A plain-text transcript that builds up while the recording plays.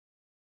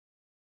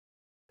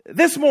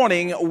This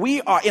morning,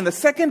 we are in the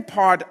second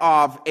part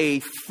of a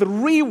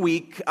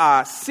 3-week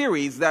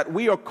series that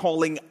we are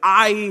calling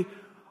I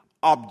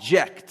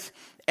Object.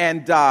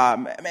 And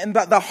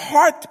the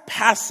heart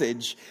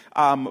passage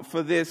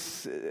for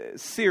this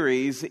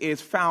series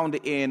is found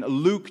in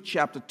Luke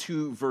chapter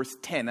 2, verse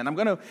 10. And I'm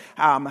going to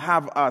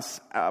have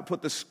us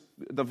put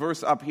the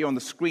verse up here on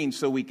the screen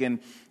so we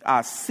can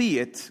see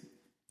it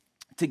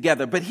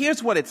together. But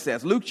here's what it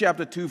says. Luke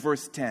chapter 2,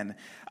 verse 10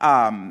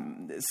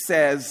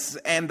 says,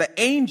 "And the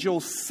angel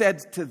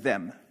said to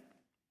them,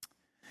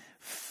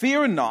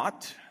 'Fear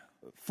not,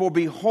 for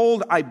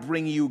behold, I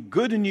bring you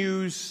good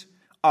news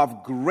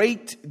of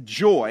great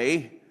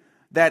joy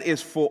that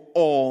is for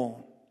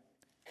all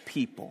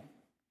people.'"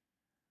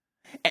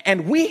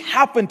 And we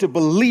happen to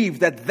believe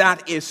that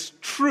that is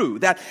true,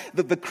 that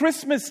the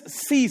Christmas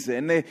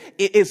season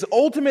is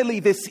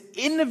ultimately this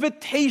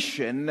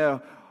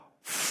invitation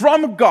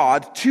from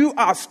God to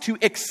us to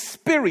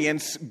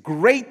experience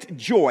great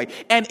joy.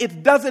 And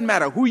it doesn't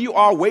matter who you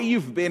are, where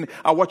you've been,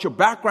 what your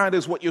background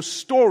is, what your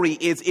story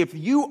is. If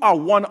you are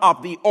one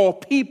of the all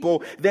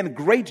people, then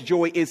great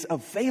joy is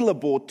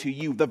available to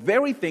you. The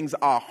very things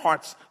our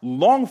hearts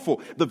long for,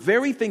 the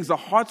very things the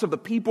hearts of the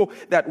people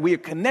that we are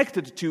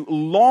connected to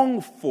long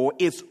for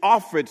is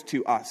offered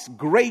to us.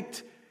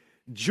 Great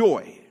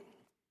joy.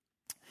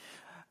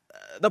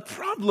 The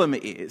problem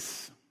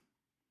is,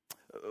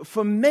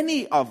 for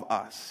many of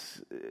us,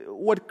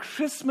 what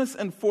Christmas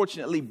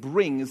unfortunately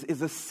brings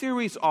is a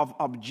series of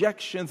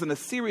objections and a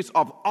series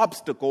of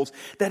obstacles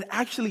that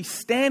actually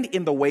stand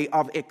in the way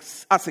of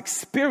us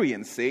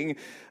experiencing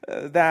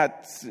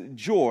that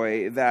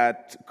joy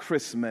that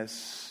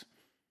Christmas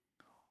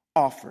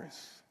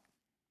offers.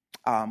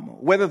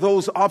 Whether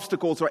those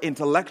obstacles are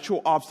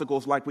intellectual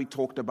obstacles like we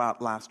talked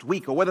about last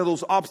week, or whether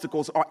those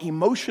obstacles are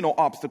emotional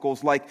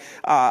obstacles like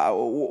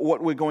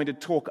what we're going to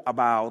talk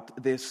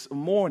about this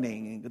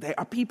morning. There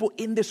are people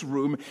in this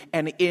room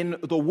and in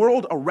the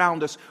world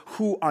around us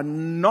who are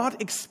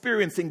not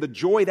experiencing the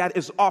joy that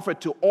is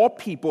offered to all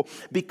people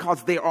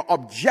because there are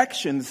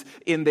objections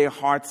in their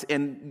hearts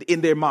and in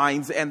their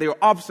minds, and there are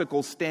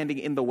obstacles standing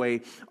in the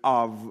way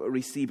of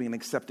receiving and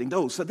accepting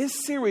those. So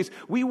this series,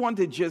 we want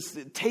to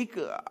just take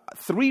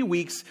 3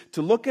 weeks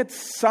to look at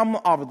some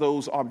of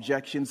those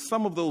objections,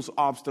 some of those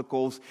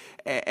obstacles,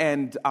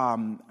 and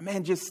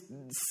just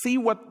see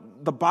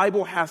what the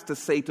Bible has to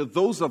say to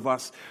those of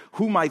us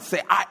who might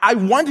say, I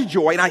want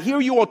joy, and I hear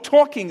you all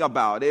talking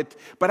about it,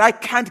 but I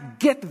can't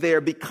get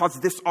there because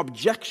this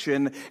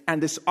objection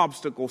and this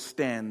obstacle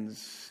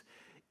stands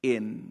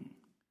in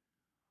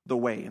the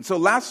way. And so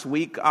last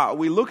week,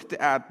 we looked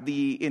at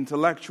the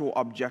intellectual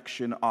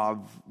objection of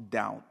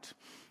doubt.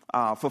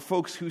 For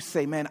folks who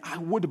say, man, I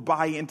would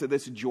buy into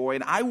this joy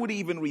and I would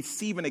even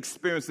receive and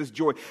experience this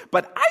joy,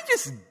 but I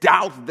just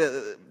doubt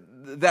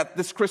that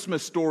this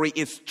Christmas story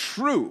is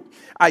true.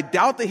 I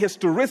doubt the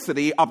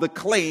historicity of the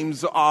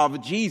claims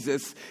of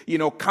Jesus,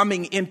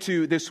 coming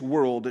into this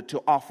world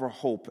to offer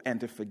hope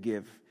and to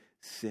forgive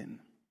sin.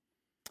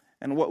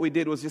 And what we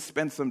did was just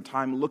spend some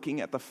time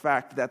looking at the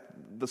fact that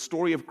the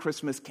story of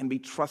Christmas can be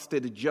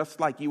trusted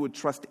just like you would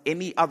trust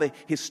any other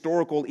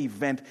historical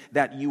event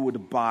that you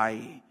would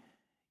buy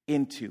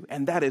into.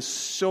 And that is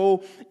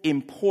so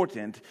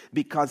important,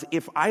 because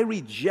if I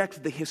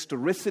reject the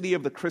historicity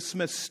of the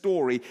Christmas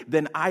story,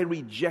 then I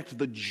reject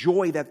the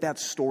joy that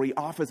story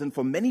offers. And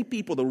for many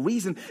people, the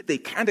reason they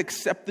can't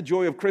accept the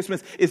joy of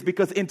Christmas is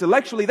because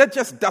intellectually that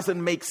just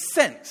doesn't make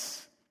sense.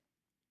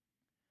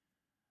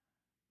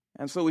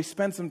 And so we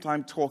spent some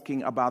time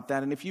talking about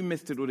that. And if you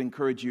missed it, I would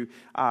encourage you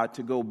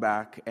to go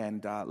back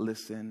and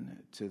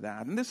listen to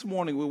that. And this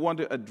morning, we want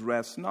to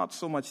address not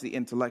so much the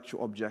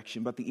intellectual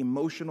objection, but the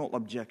emotional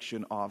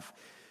objection of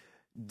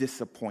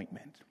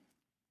disappointment.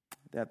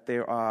 That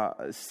there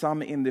are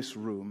some in this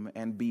room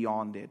and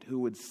beyond it who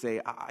would say,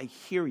 I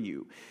hear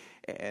you,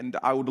 and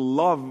I would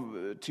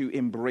love to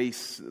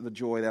embrace the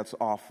joy that's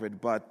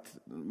offered, but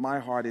my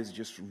heart is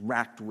just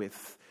racked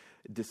with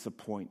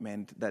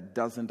disappointment that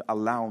doesn't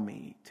allow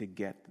me to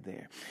get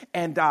there.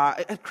 And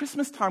at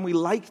Christmas time, we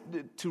like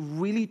to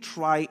really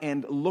try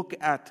and look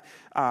at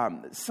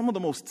some of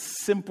the most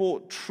simple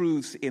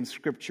truths in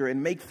Scripture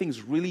and make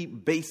things really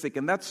basic.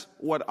 And that's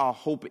what our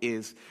hope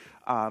is,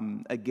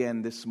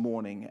 again, this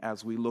morning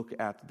as we look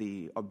at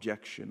the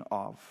objection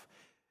of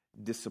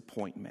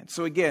disappointment.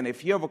 So again,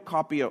 if you have a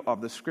copy of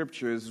the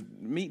Scriptures,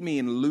 meet me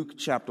in Luke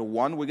chapter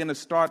 1. We're going to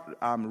start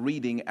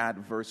reading at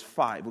verse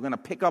 5. We're going to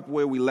pick up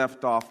where we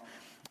left off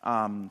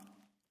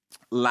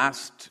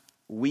last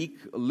week,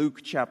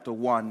 Luke chapter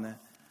 1,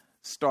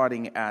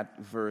 starting at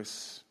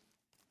verse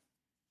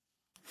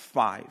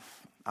 5.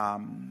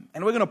 And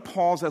we're going to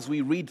pause as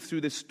we read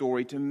through this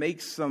story to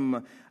make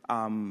some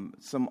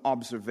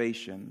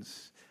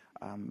observations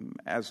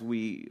as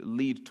we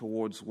lead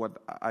towards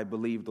what I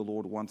believe the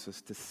Lord wants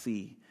us to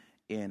see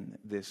in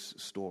this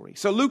story.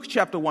 So Luke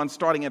chapter 1,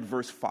 starting at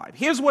verse 5.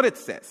 Here's what it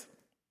says.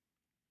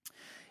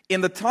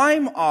 In the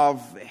time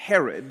of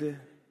Herod,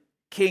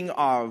 king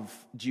of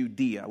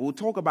Judea. We'll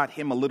talk about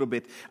him a little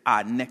bit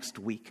next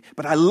week.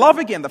 But I love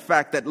again the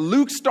fact that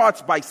Luke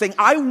starts by saying,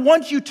 I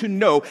want you to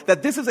know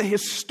that this is a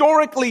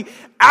historically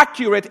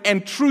accurate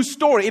and true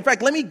story. In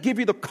fact, let me give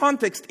you the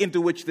context into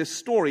which this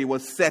story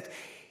was set.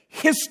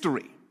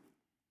 History.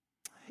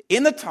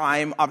 In the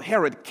time of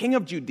Herod, king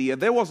of Judea,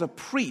 there was a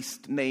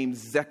priest named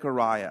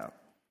Zechariah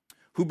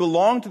who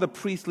belonged to the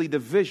priestly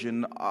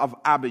division of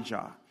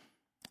Abijah.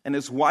 And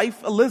his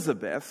wife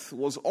Elizabeth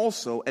was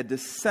also a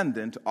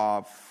descendant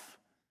of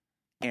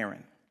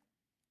Aaron.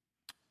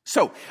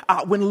 So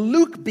when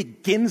Luke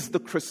begins the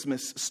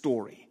Christmas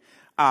story,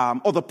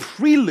 or the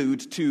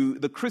prelude to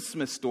the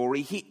Christmas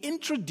story, he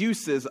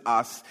introduces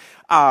us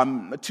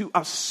to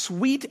a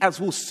sweet, as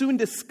we'll soon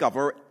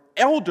discover,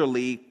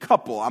 elderly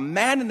couple, a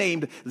man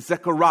named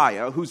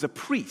Zechariah, who's a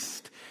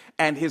priest,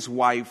 and his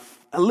wife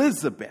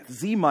Elizabeth,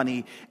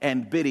 Z-Money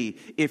and Biddy,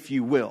 if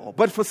you will.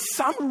 But for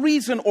some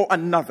reason or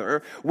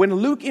another, when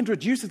Luke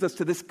introduces us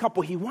to this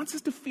couple, he wants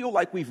us to feel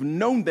like we've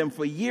known them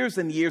for years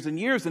and years and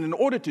years. And in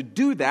order to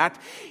do that,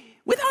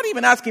 without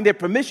even asking their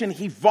permission,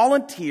 he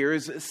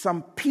volunteers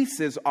some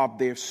pieces of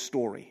their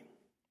story.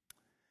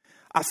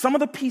 Some of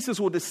the pieces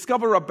we'll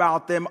discover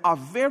about them are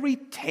very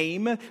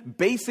tame,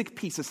 basic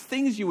pieces,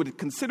 things you would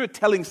consider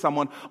telling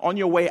someone on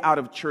your way out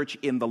of church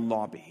in the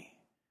lobby.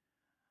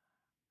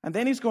 And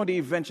then he's going to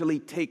eventually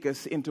take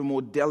us into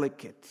more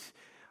delicate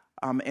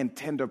and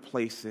tender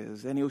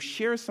places. And he'll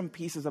share some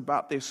pieces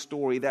about their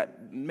story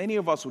that many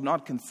of us would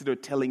not consider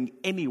telling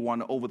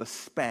anyone over the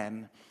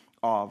span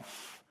of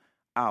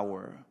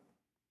our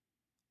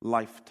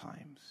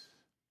lifetimes.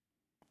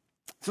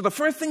 So the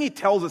first thing he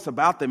tells us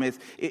about them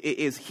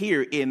is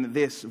here in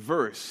this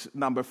verse,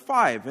 number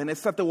 5. And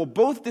it's that they were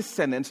both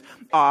descendants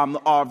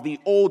of the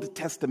Old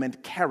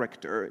Testament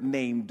character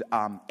named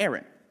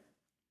Aaron.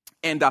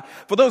 And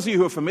for those of you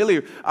who are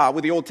familiar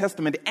with the Old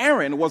Testament,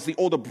 Aaron was the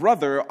older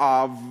brother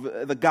of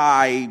the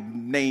guy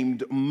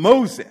named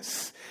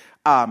Moses.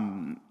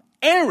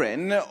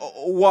 Aaron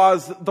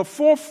was the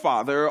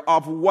forefather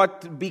of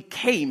what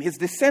became, his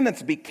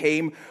descendants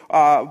became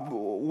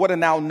what are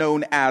now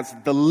known as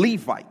the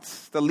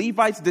Levites. The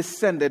Levites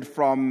descended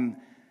from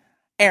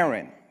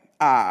Aaron.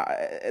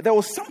 There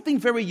was something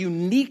very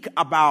unique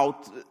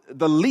about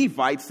the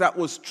Levites that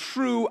was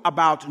true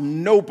about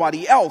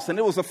nobody else. And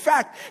it was the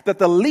fact that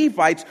the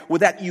Levites were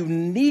that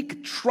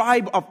unique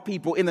tribe of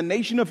people in the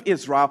nation of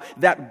Israel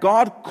that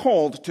God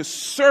called to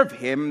serve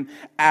him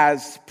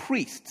as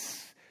priests.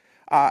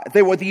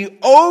 They were the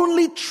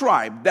only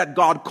tribe that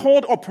God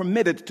called or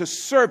permitted to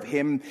serve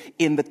him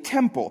in the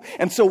temple.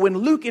 And so when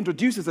Luke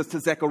introduces us to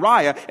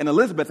Zechariah and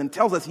Elizabeth and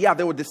tells us, yeah,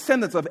 they were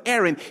descendants of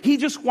Aaron, he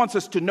just wants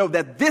us to know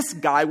that this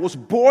guy was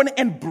born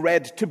and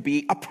bred to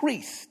be a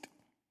priest.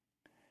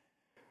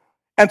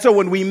 And so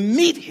when we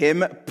meet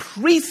him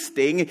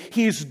priesting,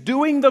 he's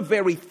doing the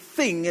very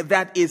thing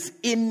that is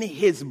in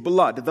his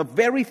blood, the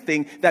very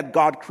thing that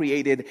God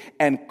created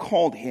and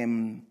called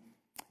him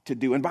to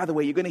do. And by the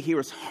way, you're going to hear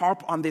us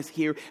harp on this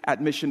here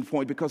at Mission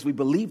Point because we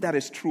believe that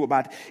is true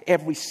about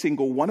every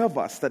single one of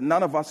us, that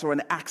none of us are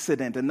an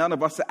accident and none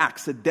of us are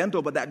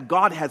accidental, but that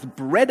God has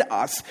bred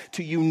us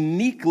to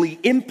uniquely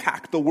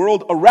impact the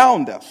world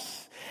around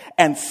us.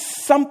 And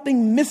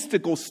something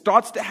mystical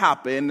starts to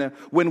happen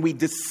when we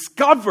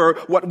discover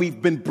what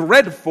we've been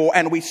bred for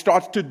and we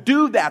start to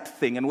do that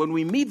thing. And when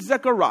we meet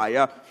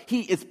Zechariah,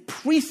 he is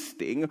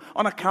priesting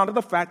on account of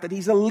the fact that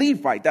he's a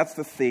Levite. That's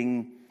the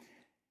thing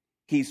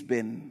he's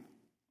been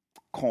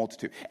called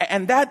to.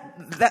 And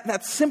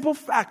that simple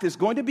fact is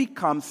going to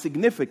become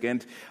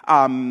significant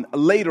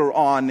later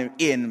on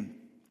in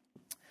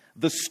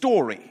the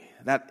story,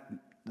 that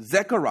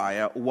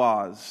Zechariah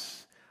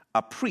was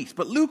a priest.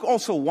 But Luke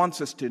also wants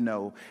us to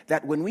know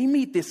that when we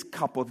meet this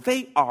couple,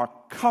 they are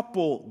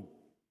couple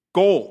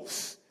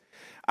goals.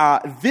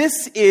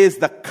 This is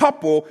the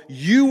couple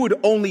you would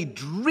only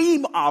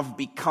dream of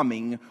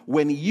becoming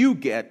when you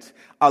get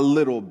a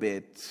little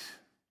bit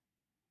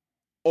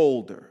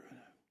older.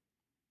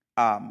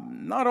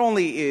 Not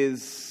only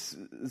is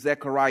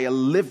Zechariah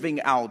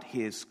living out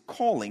his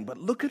calling, but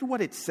look at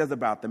what it says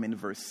about them in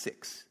verse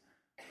 6.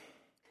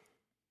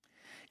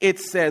 It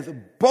says,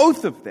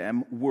 both of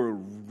them were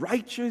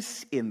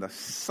righteous in the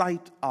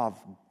sight of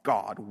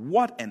God.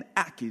 What an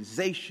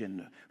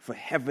accusation for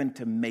heaven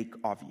to make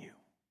of you.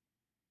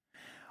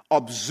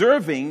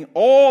 Observing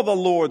all the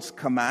Lord's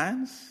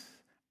commands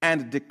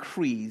and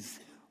decrees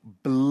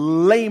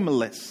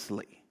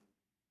blamelessly.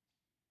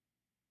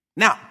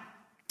 Now,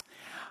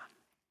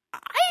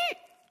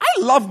 I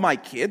love my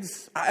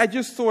kids. I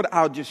just thought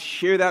I'll just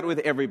share that with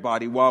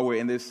everybody while we're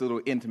in this little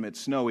intimate,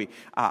 snowy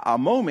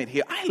moment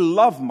here. I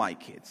love my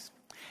kids.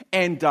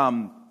 And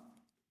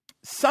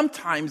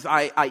sometimes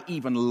I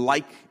even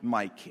like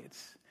my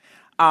kids.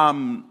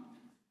 A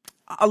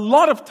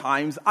lot of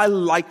times I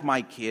like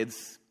my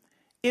kids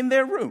in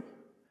their room.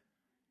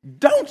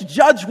 Don't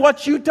judge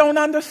what you don't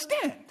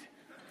understand.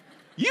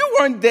 You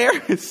weren't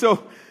there,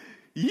 so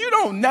you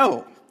don't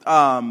know.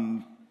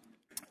 I'm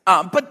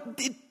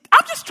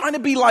just trying to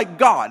be like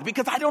God,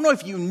 because I don't know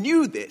if you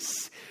knew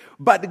this,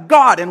 But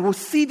God, and we'll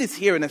see this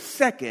here in a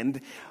second,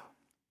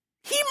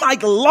 He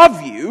might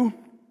love you,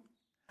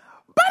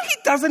 but He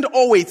doesn't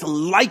always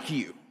like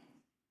you.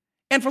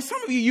 And for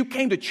some of you, you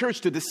came to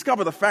church to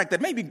discover the fact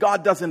that maybe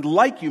God doesn't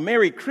like you.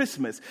 Merry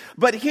Christmas.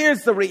 But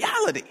here's the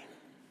reality.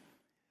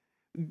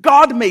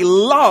 God may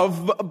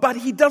love, but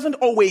He doesn't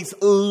always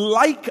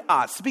like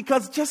us.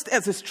 Because just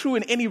as is true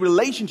in any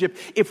relationship,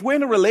 if we're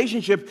in a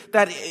relationship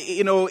that,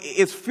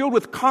 is filled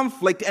with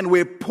conflict and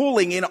we're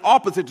pulling in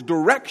opposite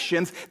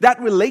directions, that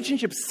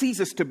relationship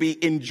ceases to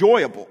be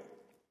enjoyable.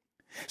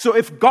 So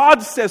if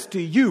God says to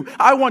you,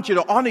 I want you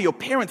to honor your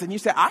parents, and you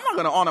say, I'm not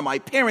going to honor my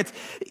parents,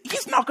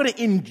 He's not going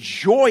to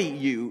enjoy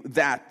you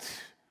that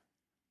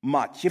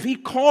much. If He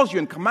calls you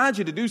and commands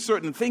you to do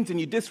certain things and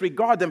you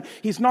disregard them,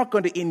 He's not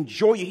going to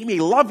enjoy you. He may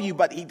love you,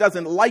 but He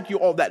doesn't like you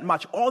all that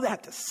much. All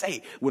that to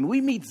say, when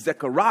we meet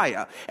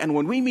Zechariah and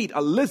when we meet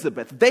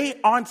Elizabeth, they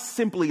aren't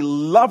simply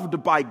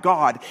loved by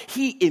God.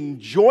 He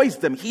enjoys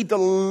them. He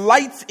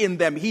delights in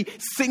them. He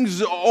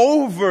sings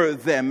over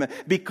them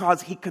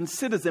because He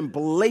considers them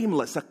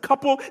blameless. A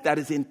couple that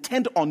is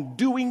intent on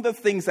doing the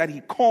things that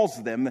He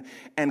calls them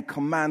and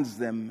commands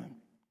them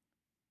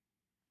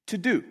to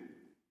do.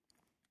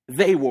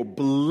 They were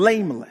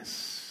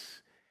blameless.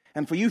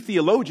 And for you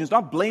theologians,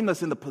 not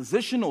blameless in the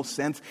positional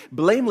sense,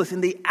 blameless in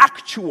the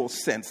actual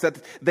sense,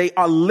 that they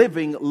are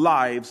living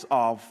lives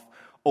of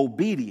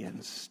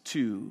obedience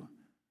to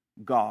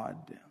God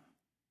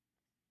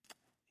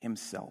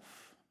Himself.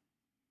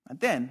 And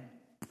then,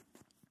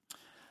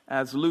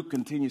 as Luke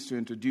continues to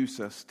introduce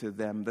us to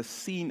them, the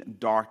scene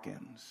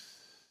darkens.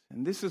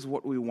 And this is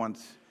what we want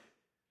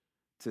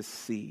to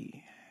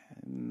see.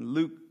 And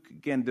Luke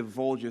again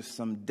divulges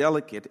some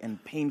delicate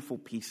and painful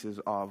pieces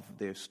of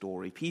their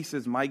story.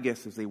 Pieces, my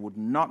guess is, they would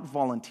not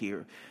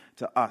volunteer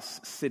to us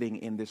sitting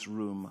in this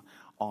room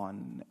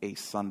on a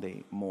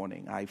Sunday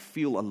morning. I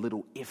feel a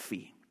little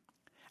iffy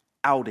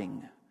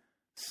outing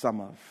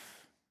some of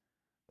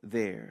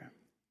their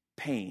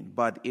pain,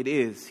 but it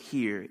is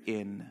here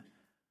in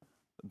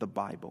the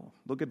Bible.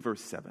 Look at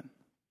verse 7.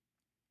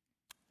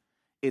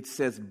 It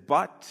says,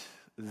 but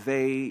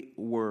they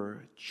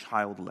were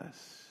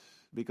childless,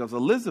 because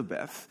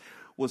Elizabeth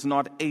was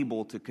not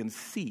able to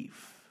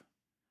conceive,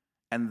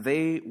 and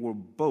they were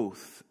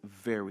both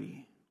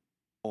very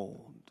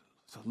old.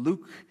 So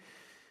Luke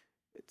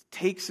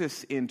takes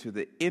us into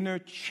the inner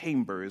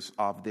chambers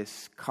of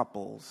this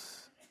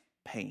couple's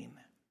pain.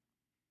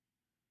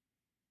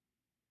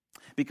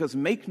 Because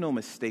make no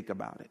mistake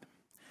about it,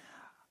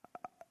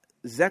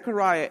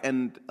 Zechariah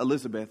and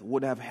Elizabeth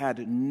would have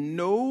had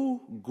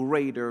no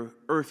greater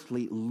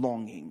earthly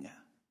longing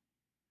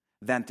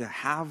than to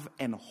have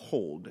and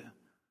hold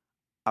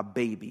a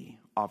baby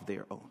of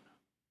their own.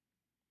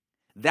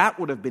 That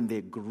would have been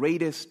their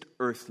greatest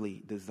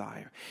earthly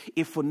desire.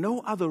 If for no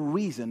other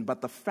reason but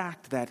the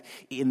fact that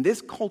in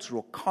this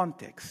cultural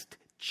context,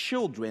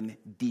 children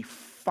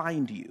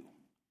defined you.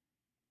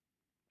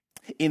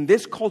 In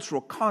this cultural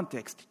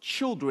context,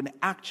 children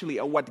actually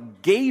are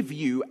what gave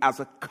you as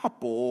a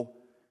couple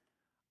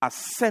a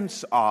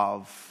sense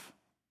of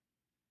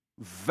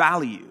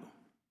value.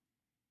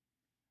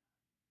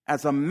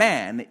 As a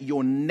man,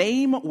 your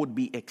name would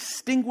be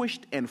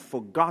extinguished and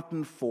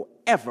forgotten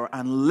forever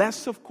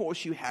unless, of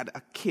course, you had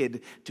a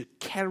kid to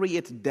carry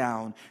it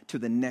down to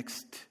the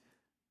next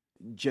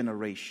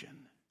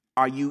generation.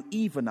 Are you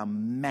even a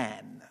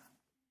man,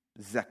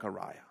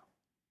 Zechariah?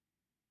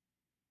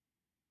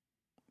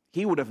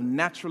 He would have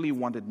naturally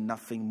wanted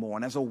nothing more.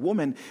 And as a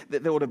woman,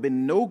 there would have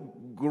been no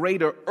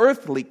greater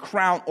earthly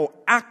crown or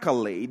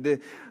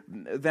accolade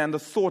than the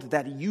sort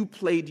that you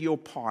played your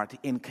part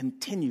in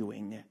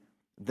continuing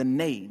the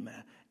name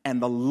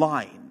and the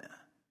line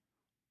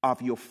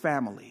of your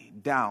family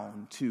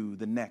down to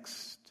the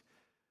next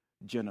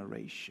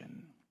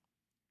generation.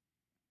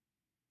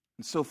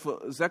 And so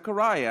for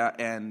Zechariah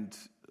and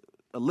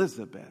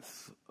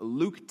Elizabeth,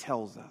 Luke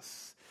tells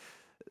us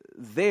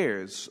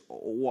theirs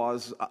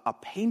was a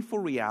painful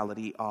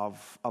reality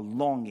of a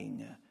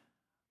longing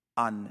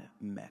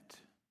unmet.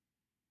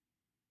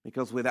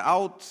 Because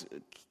without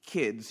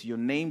kids, your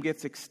name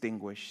gets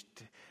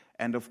extinguished.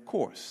 And of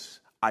course,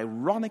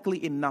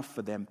 ironically enough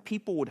for them,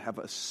 people would have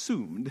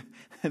assumed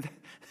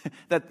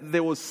that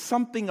there was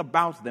something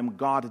about them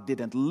God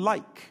didn't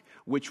like,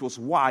 which was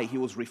why He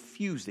was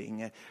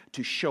refusing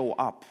to show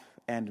up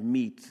and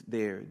meet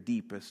their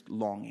deepest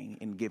longing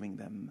in giving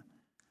them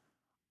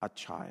a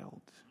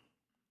child.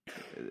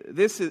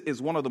 This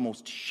is one of the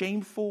most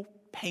shameful,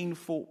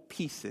 painful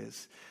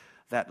pieces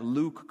that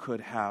Luke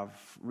could have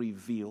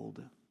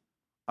revealed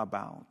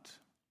about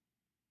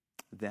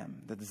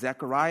them. That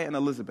Zechariah and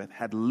Elizabeth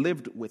had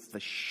lived with the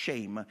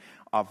shame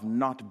of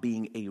not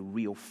being a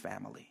real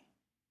family.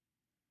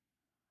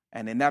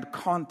 And in that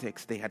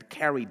context, they had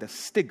carried the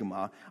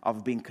stigma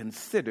of being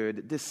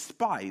considered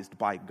despised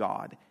by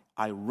God,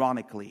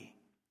 ironically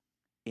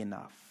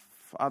enough.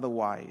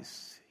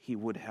 Otherwise, He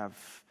would have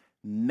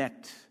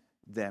met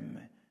them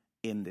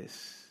in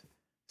this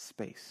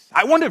space.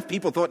 I wonder if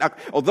people thought,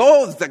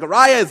 although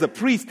Zechariah is a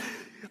priest,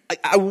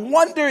 I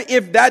wonder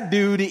if that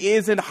dude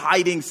isn't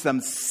hiding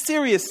some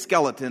serious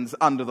skeletons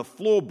under the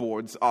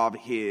floorboards of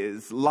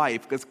his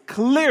life, because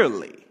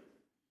clearly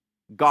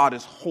God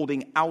is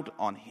holding out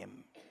on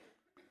him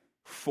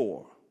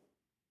for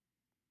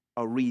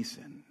a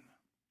reason.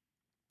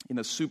 In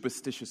a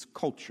superstitious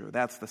culture,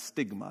 that's the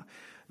stigma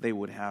they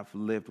would have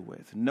lived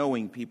with,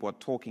 knowing people are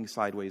talking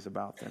sideways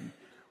about them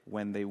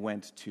when they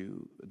went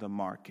to the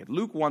market.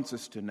 Luke wants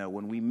us to know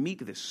when we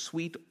meet this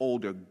sweet,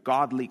 older,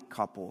 godly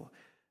couple,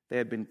 they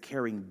had been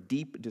carrying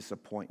deep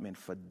disappointment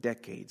for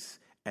decades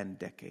and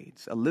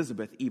decades.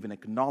 Elizabeth even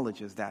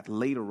acknowledges that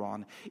later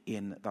on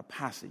in the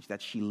passage,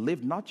 that she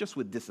lived not just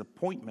with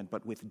disappointment,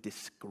 but with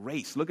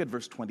disgrace. Look at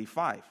verse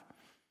 25.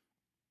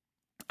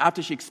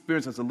 After she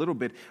experiences a little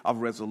bit of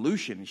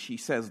resolution, she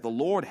says, "The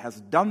Lord has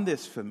done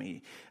this for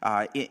me.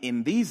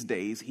 In these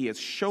days, he has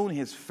shown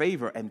his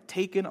favor and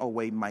taken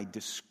away my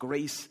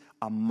disgrace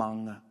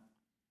among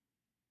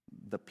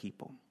the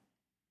people."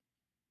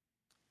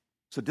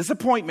 So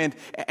disappointment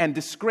and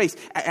disgrace.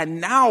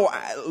 And now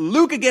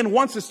Luke again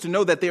wants us to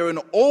know that they're an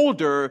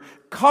older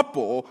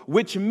couple,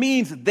 which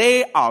means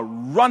they are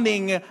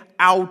running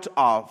out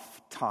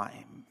of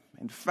time.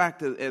 In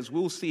fact, as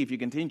we'll see if you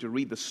continue to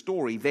read the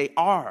story, they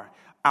are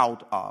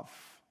out of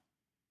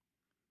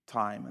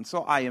time. And so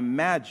I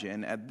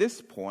imagine at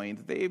this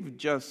point, they've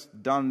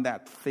just done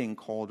that thing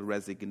called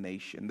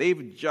resignation.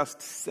 They've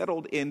just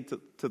settled into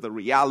the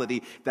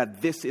reality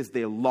that this is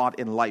their lot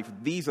in life.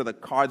 These are the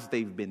cards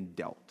they've been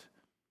dealt.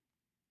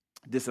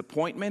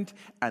 Disappointment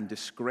and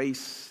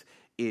disgrace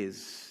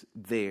is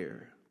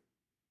their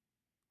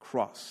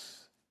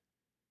cross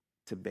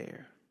to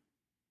bear.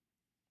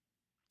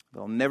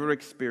 They'll never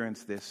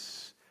experience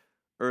this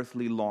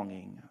earthly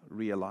longing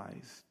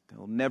realized.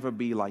 They'll never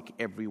be like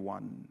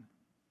everyone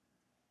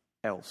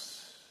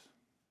else.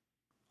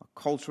 A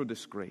cultural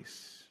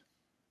disgrace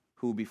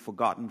who will be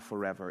forgotten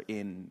forever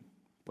in,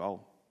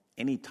 well,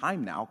 any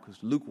time now,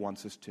 because Luke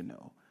wants us to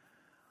know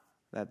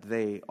that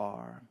they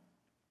are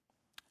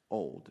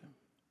old.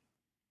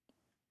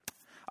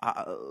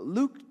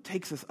 Luke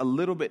takes us a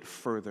little bit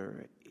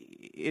further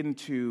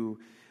into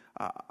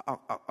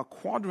a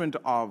quadrant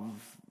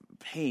of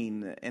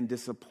pain and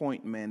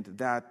disappointment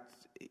that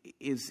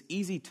is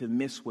easy to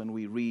miss when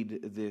we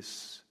read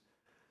this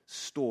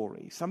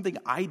story. Something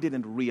I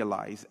didn't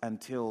realize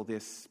until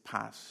this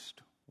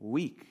past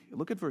week.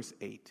 Look at verse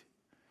 8.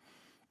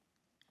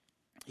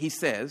 He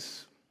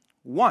says,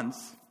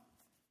 "Once,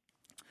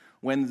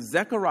 when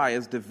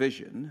Zechariah's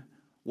division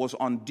was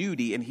on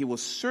duty and he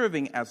was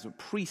serving as a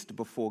priest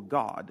before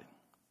God,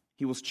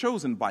 he was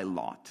chosen by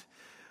lot,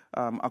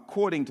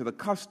 according to the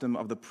custom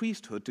of the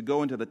priesthood, to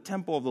go into the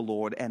temple of the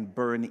Lord and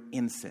burn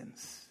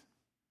incense.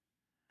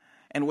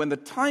 And when the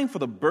time for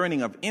the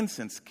burning of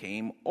incense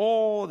came,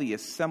 all the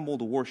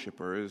assembled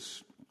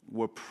worshipers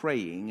were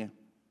praying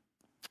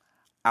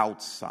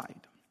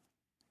outside."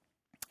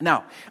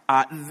 Now,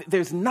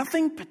 there's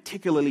nothing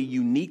particularly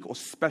unique or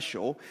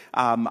special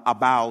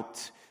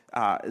about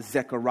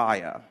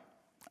Zechariah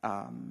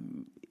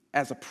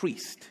as a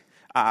priest.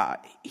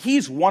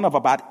 He's one of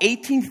about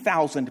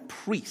 18,000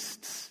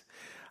 priests.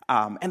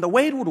 And the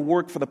way it would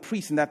work for the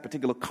priest in that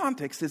particular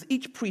context is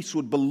each priest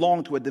would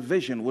belong to a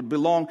division, would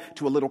belong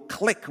to a little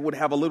clique, would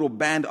have a little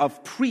band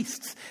of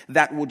priests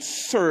that would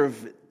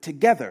serve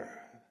together.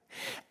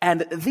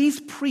 And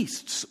these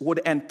priests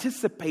would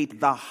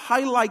anticipate the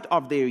highlight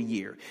of their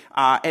year.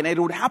 And it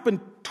would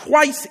happen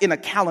twice in a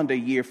calendar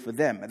year for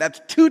them.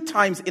 That's 2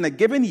 times in a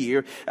given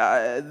year.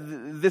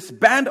 This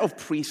band of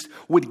priests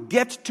would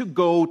get to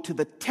go to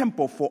the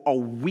temple for a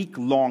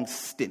week-long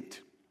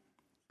stint.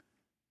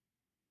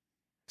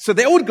 So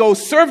they would go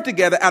serve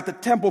together at the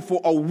temple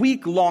for a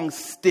week-long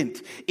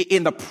stint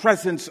in the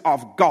presence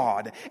of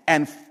God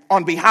and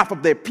on behalf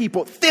of their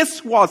people.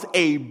 This was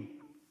a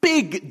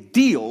big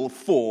deal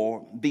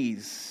for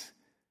these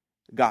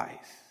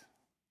guys.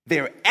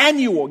 Their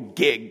annual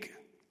gig.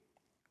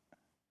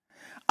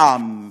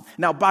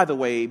 Now, by the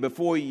way,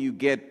 before you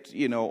get,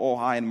 all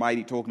high and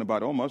mighty talking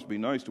about, must be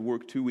nice to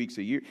work 2 weeks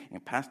a year,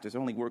 and pastors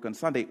only work on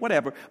Sunday,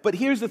 whatever. But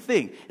here's the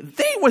thing.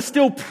 They were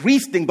still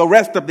priesting the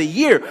rest of the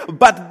year,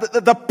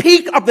 but the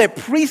peak of their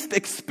priest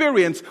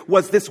experience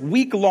was this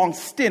week-long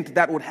stint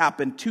that would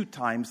happen 2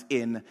 times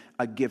in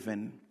a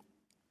given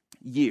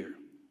year.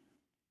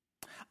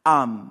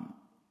 But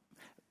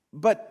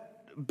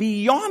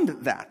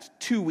beyond that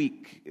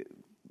 2-week,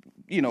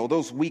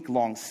 those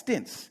week-long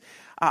stints,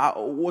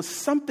 was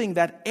something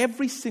that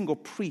every single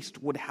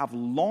priest would have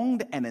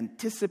longed and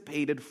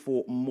anticipated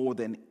for more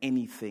than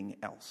anything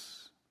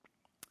else.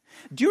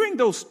 During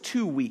those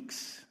 2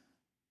 weeks,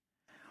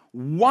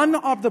 one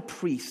of the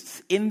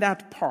priests in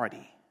that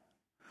party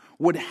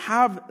would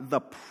have the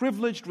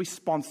privileged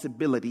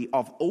responsibility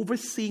of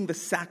overseeing the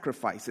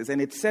sacrifices. And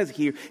it says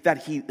here that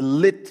he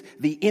lit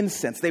the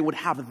incense. They would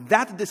have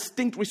that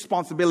distinct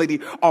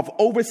responsibility of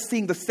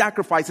overseeing the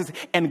sacrifices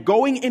and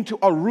going into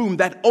a room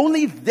that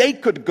only they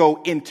could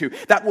go into,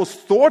 that was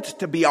thought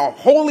to be a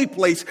holy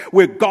place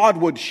where God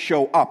would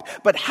show up.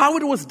 But how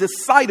it was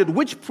decided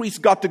which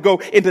priest got to go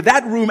into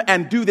that room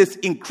and do this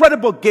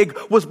incredible gig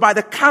was by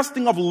the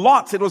casting of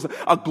lots. It was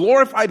a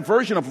glorified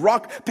version of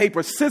rock,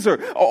 paper, scissors,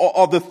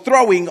 or the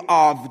throwing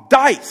of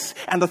dice.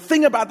 And the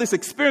thing about this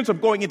experience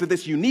of going into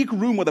this unique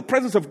room where the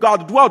presence of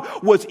God dwelled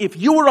was, if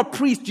you were a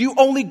priest, you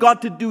only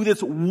got to do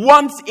this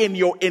once in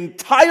your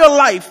entire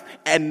life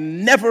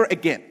and never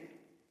again.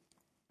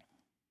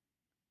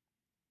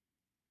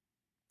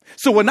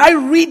 So when I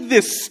read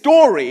this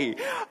story,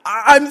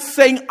 I'm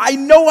saying I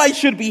know I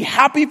should be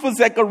happy for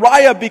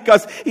Zechariah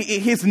because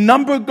his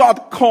number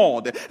got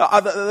called.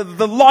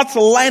 The lots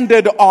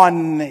landed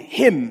on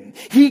him.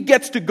 He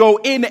gets to go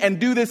in and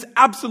do this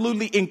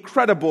absolutely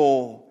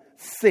incredible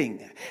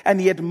thing. And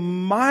yet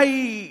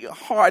my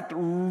heart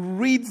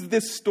reads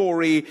this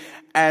story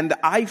and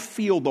I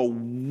feel the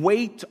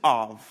weight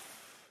of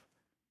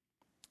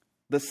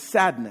the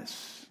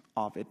sadness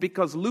of it,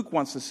 because Luke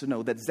wants us to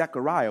know that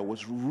Zechariah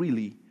was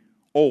really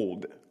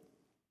old,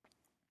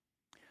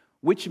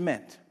 which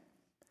meant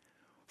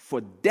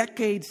for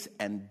decades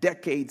and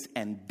decades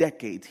and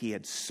decades he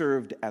had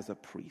served as a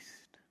priest.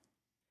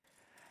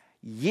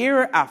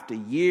 Year after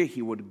year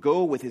he would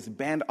go with his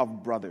band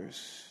of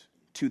brothers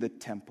to the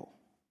temple.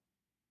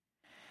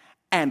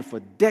 And for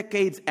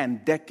decades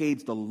and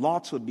decades the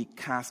lots would be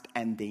cast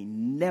and they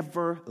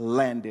never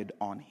landed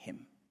on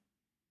him.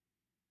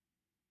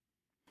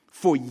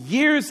 For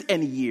years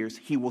and years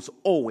he was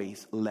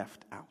always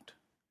left out.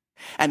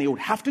 And he would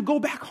have to go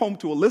back home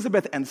to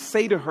Elizabeth and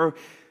say to her,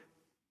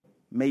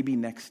 maybe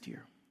next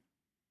year.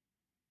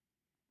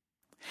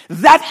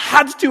 That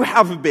had to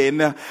have been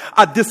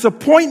a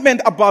disappointment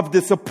above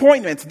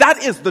disappointments.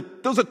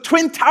 Those are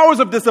twin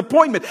towers of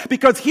disappointment,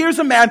 because here's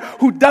a man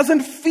who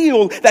doesn't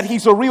feel that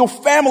he's a real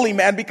family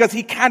man because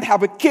he can't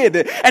have a kid.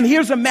 And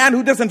here's a man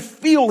who doesn't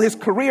feel his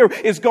career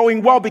is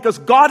going well because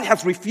God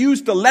has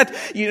refused to let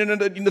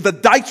the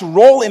dice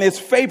roll in his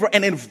favor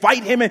and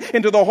invite him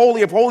into the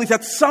Holy of Holies.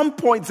 At some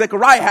point,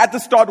 Zechariah had to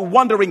start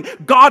wondering,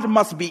 God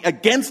must be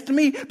against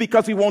me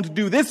because he won't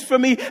do this for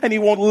me and he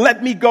won't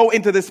let me go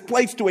into this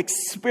place to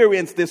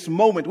experience this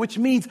moment, which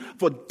means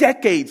for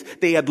decades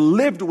they had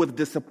lived with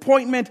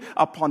disappointment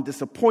upon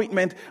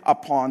disappointment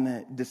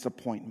upon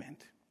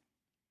disappointment.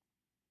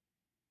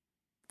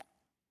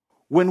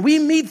 When we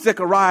meet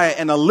Zechariah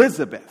and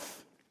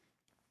Elizabeth,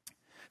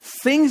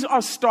 things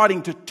are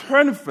starting to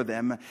turn for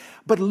them,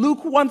 but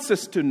Luke wants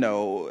us to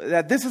know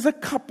that this is a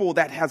couple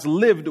that has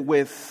lived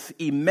with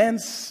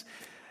immense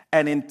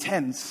and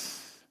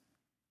intense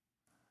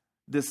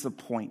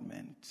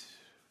disappointment.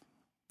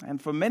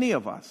 And for many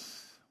of us,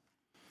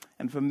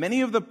 and for many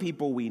of the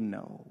people we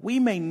know, we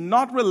may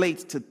not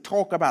relate to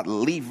talk about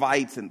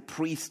Levites and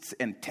priests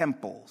and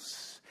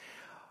temples,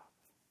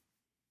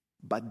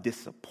 but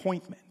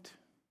disappointment.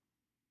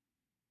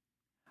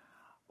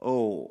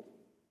 Oh,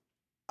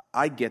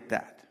 I get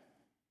that.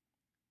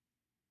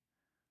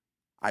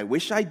 I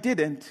wish I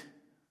didn't,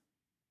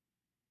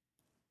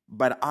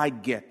 but I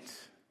get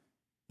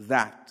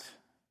that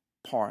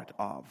part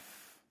of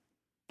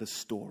the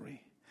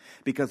story.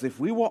 Because if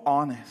we were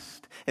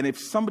honest, and if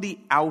somebody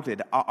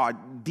outed our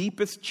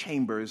deepest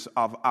chambers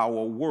of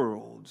our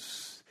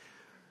worlds,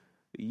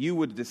 you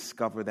would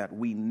discover that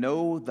we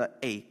know the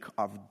ache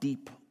of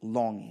deep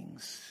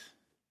longings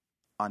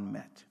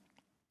unmet.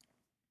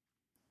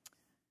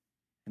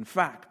 In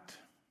fact,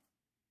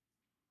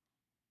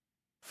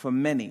 for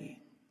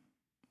many,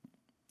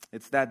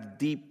 it's that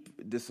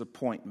deep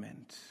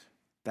disappointment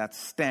that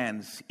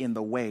stands in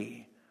the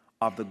way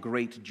of the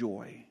great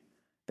joy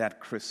that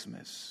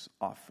Christmas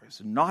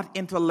offers. Not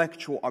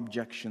intellectual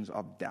objections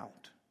of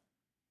doubt,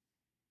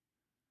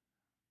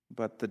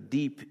 but the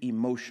deep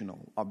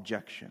emotional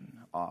objection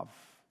of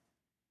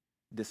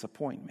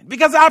disappointment.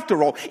 Because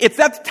after all, it's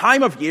that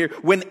time of year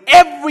when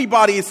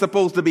everybody is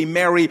supposed to be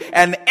merry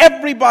and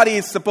everybody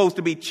is supposed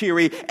to be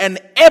cheery and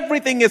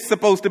everything is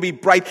supposed to be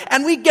bright,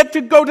 and we get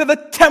to go to the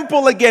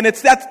temple again.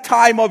 It's that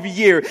time of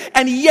year.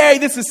 And yay,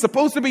 this is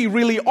supposed to be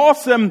really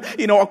awesome.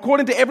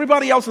 According to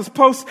everybody else's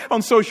posts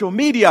on social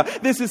media,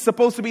 this is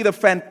supposed to be the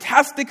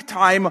fantastic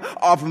time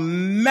of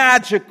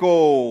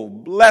magical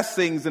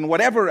blessings and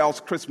whatever else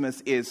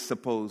Christmas is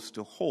supposed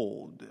to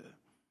hold.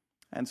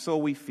 And so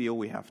we feel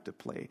we have to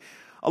play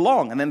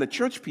along. And then the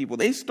church people,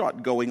 they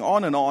start going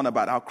on and on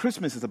about how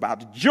Christmas is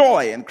about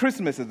joy, and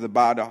Christmas is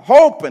about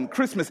hope, and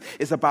Christmas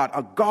is about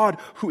a God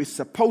who is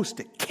supposed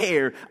to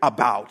care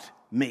about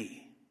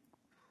me.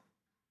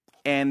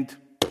 And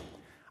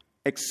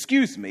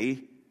excuse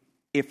me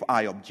if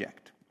I object.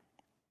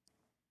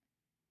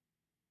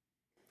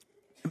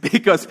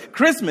 Because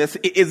Christmas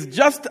is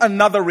just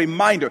another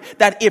reminder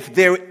that if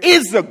there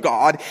is a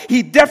God,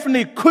 he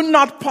definitely could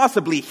not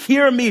possibly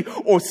hear me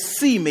or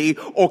see me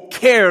or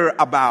care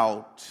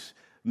about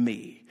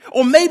me.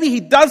 Or maybe he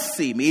does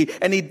see me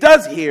and he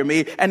does hear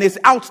me and is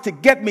out to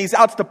get me, is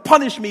out to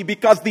punish me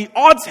because the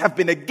odds have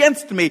been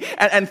against me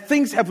and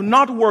things have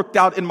not worked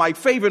out in my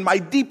favor and my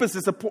deepest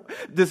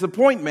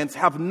disappointments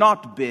have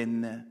not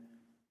been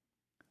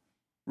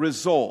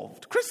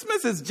resolved.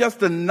 Christmas is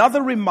just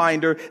another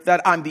reminder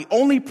that I'm the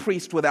only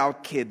priest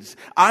without kids.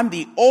 I'm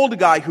the old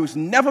guy who's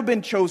never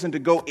been chosen to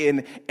go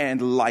in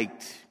and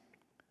light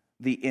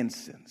the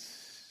incense.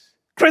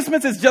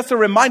 Christmas is just a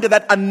reminder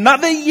that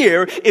another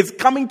year is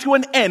coming to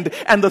an end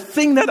and the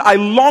thing that I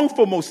long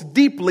for most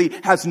deeply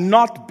has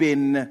not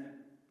been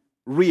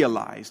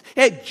realized.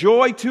 Hey,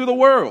 joy to the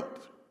world.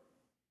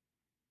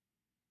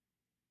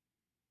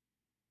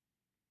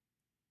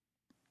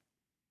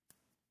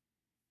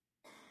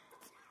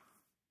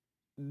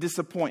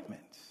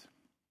 Disappointment.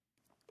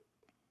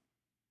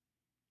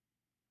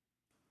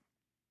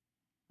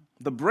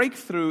 The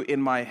breakthrough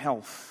in my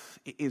health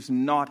is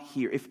not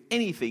here. If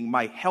anything,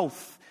 my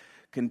health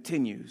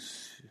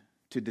continues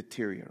to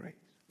deteriorate.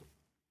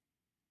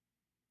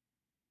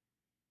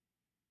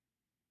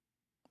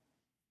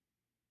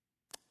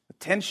 The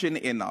tension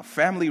in our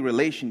family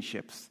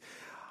relationships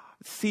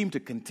seem to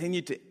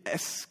continue to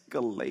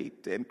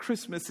escalate, and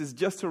Christmas is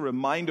just a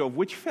reminder of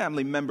which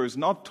family member is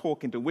not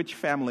talking to which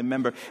family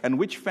member and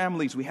which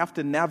families we have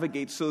to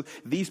navigate so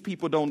these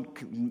people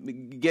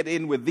don't get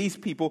in with these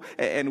people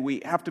and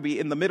we have to be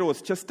in the middle.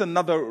 It's just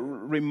another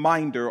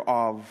reminder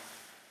of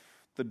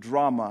the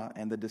drama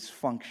and the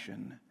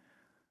dysfunction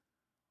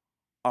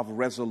of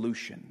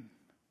resolution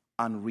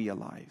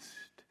unrealized.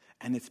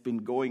 And it's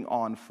been going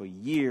on for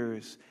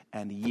years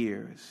and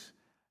years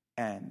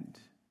and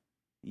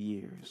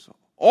years.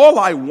 All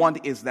I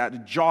want is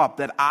that job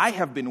that I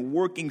have been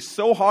working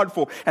so hard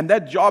for and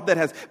that job that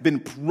has been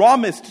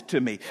promised to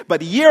me.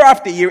 But year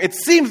after year, it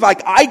seems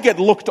like I get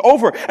looked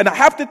over and I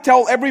have to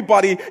tell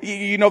everybody,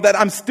 that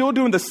I'm still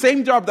doing the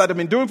same job that I've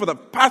been doing for the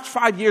past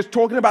 5 years,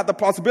 talking about the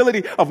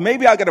possibility of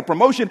maybe I'll get a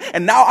promotion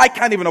and now I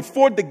can't even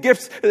afford the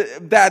gifts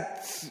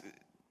that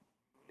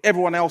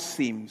everyone else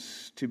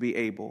seems to be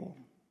able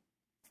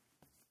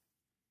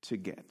to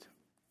get.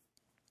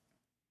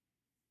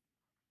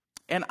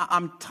 And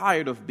I'm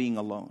tired of being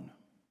alone.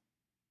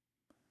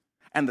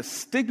 And the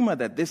stigma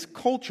that this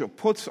culture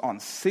puts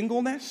on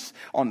singleness,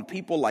 on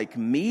people like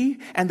me,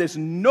 and there's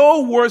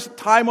no worse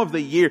time of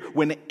the year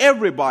when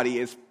everybody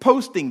is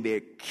posting their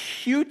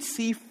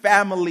cutesy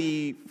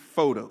family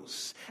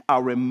photos.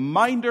 A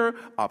reminder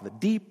of the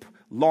deep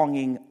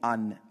longing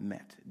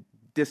unmet,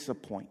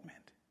 disappointment.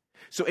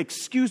 So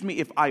excuse me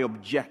if I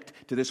object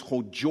to this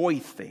whole joy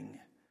thing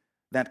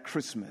that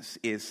Christmas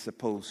is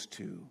supposed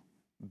to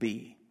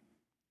be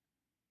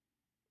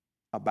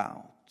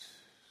about.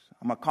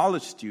 I'm a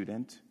college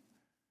student,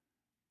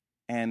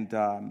 and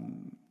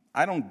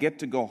I don't get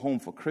to go home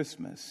for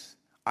Christmas.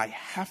 I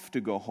have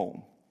to go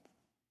home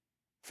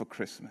for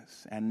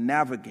Christmas and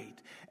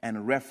navigate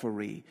and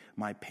referee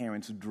my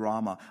parents'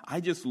 drama. I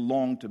just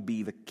long to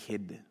be the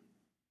kid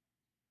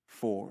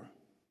for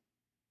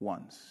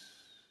once.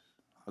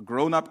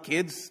 Grown-up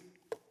kids,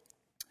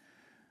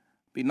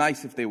 be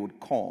nice if they would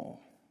call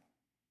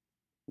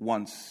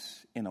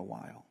once in a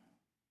while.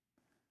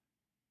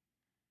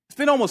 It's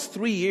been almost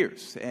 3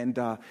 years, and,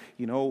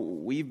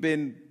 we've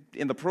been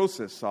in the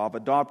process of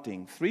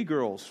adopting 3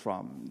 girls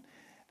from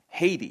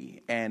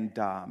Haiti, and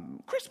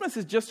Christmas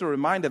is just a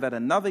reminder that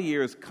another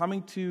year is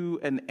coming to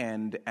an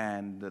end,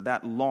 and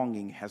that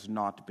longing has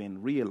not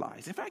been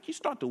realized. In fact, you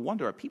start to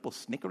wonder, are people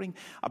snickering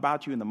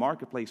about you in the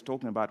marketplace,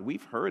 talking about,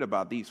 we've heard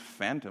about these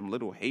phantom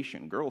little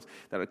Haitian girls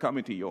that are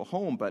coming to your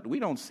home, but we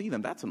don't see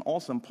them. That's an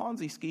awesome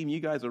Ponzi scheme you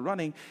guys are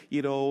running.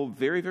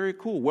 Very, very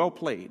cool. Well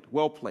played.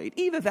 Well played.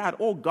 Either that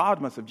or God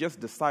must have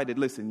just decided,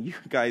 listen, you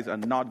guys are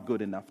not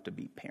good enough to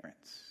be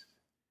parents.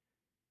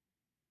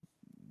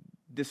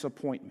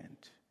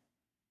 Disappointment.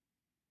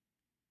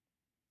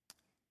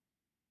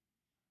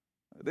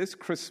 This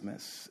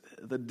Christmas,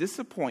 the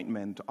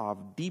disappointment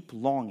of deep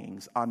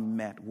longings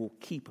unmet will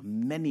keep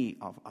many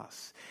of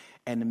us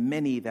and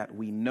many that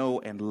we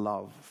know and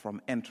love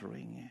from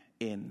entering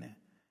in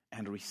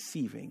and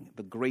receiving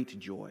the great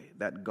joy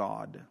that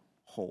God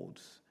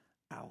holds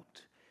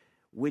out,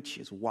 which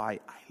is why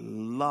I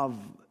love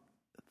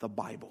the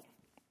Bible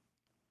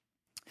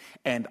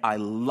and I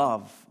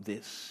love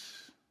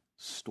this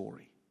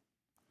story.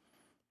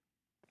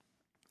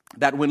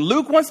 That when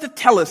Luke wants to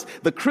tell us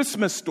the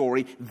Christmas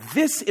story,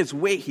 this is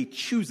where he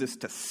chooses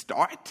to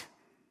start.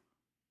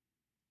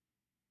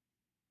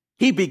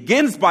 He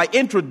begins by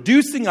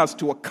introducing us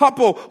to a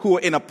couple who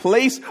are in a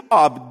place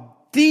of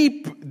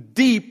deep,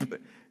 deep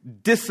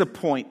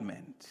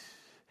disappointment.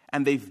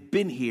 And they've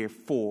been here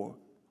for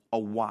a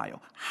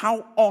while.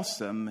 How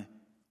awesome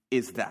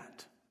is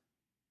that?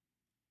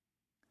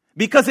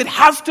 Because it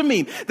has to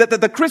mean that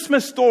the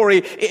Christmas story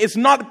is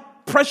not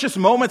precious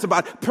moments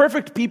about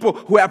perfect people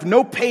who have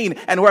no pain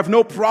and who have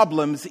no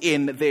problems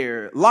in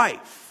their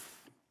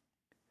life.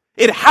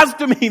 It has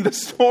to mean the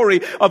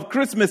story of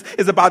Christmas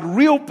is about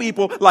real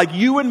people like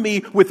you and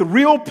me with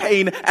real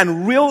pain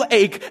and real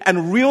ache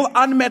and real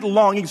unmet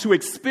longings who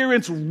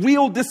experience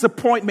real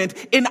disappointment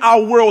in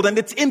our world. And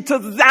it's into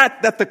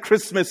that the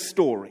Christmas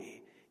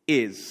story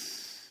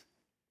is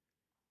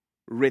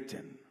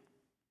written.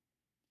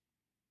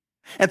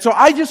 And so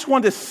I just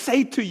want to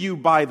say to you,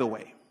 by the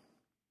way,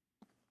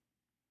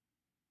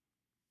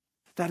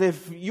 that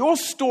if your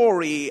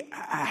story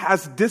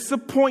has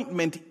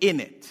disappointment in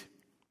it,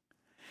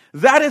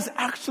 that is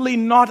actually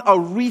not a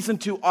reason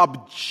to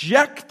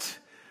object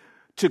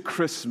to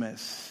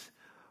Christmas,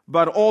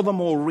 but all the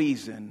more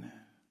reason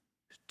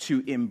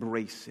to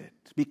embrace it.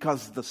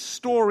 Because the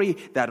story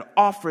that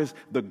offers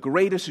the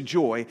greatest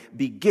joy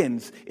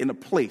begins in a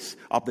place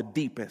of the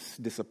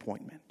deepest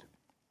disappointment.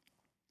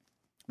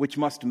 Which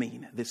must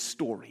mean this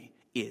story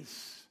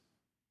is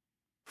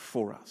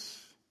for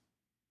us.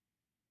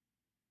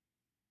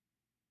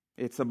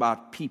 It's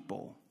about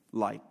people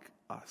like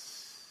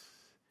us.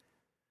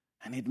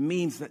 And it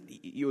means that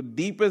your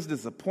deepest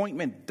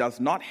disappointment does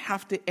not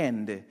have to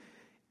end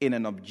in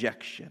an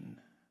objection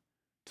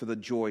to the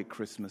joy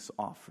Christmas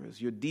offers.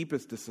 Your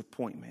deepest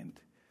disappointment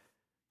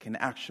can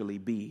actually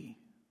be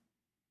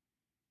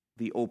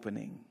the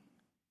opening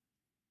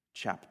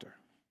chapter.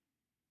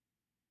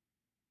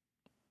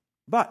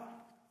 But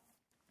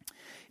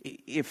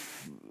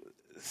if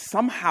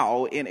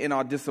somehow in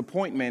our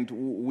disappointment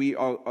we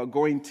are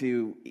going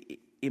to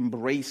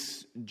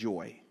embrace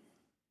joy,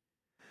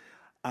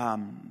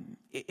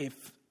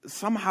 if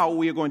somehow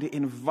we are going to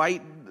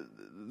invite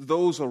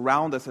those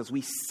around us as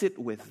we sit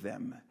with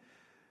them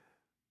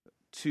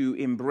to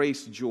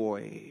embrace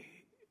joy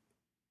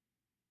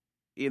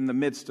in the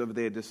midst of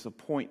their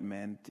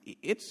disappointment,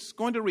 it's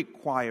going to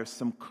require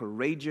some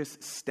courageous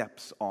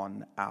steps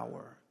on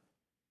our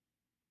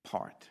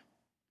part.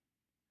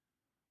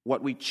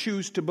 What we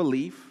choose to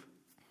believe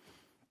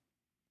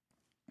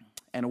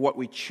and what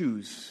we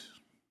choose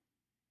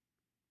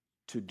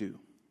to do.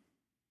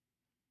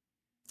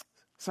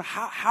 So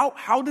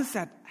how does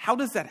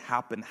that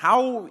happen?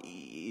 How,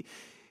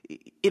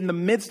 in the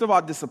midst of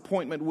our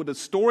disappointment, would a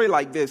story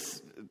like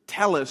this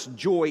tell us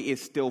joy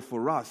is still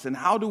for us? And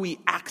how do we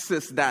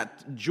access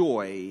that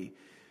joy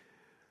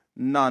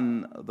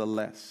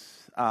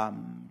nonetheless?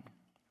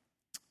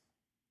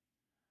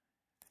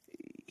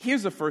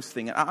 Here's the first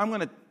thing. I'm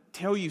going to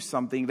tell you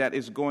something that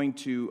is going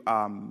to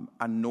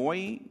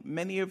annoy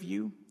many of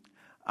you.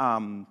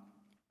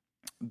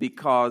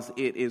 Because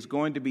it is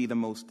going to be the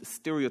most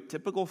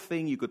stereotypical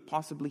thing you could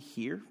possibly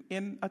hear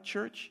in a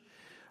church.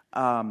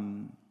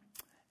 And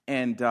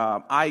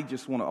I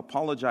just want to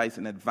apologize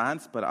in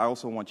advance, but I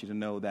also want you to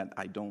know that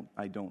I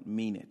don't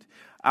mean it.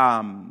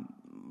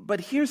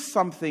 But here's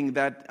something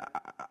that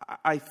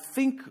I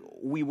think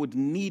we would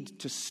need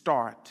to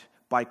start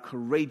by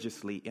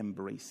courageously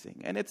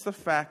embracing. And it's the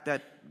fact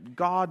that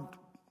God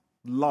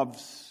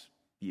loves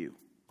you.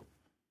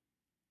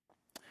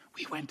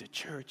 We went to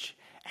church,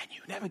 and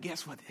you never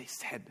guess what they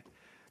said.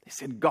 They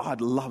said,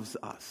 God loves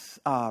us.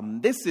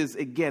 This is,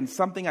 again,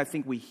 something I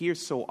think we hear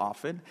so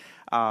often,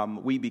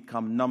 we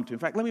become numb to. In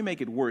fact, let me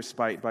make it worse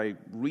by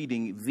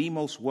reading the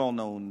most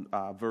well-known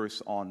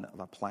verse on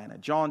the planet.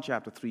 John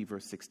chapter 3,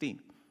 verse 16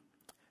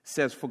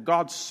 says, for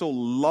God so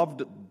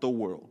loved the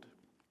world.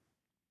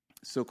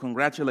 So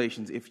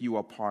congratulations if you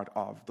are part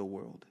of the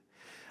world.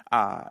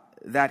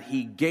 That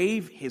he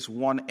gave his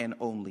one and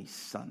only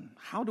son.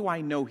 How do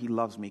I know he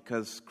loves me?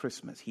 Because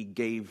Christmas, he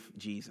gave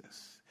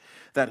Jesus.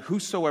 That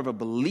whosoever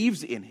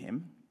believes in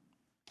him,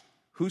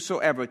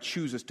 whosoever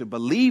chooses to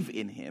believe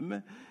in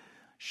him,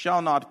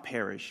 shall not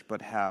perish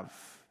but have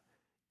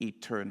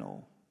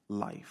eternal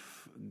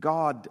life.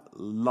 God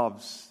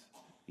loves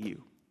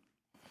you.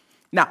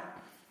 Now,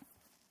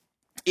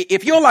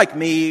 if you're like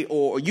me,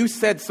 or you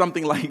said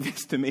something like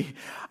this to me,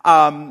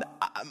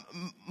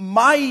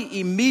 my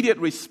immediate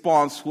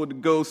response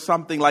would go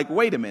something like,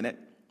 wait a minute,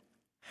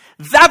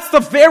 that's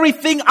the very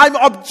thing I'm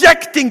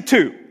objecting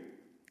to.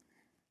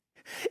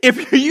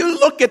 If you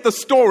look at the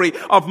story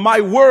of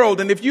my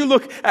world, and if you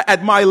look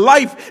at my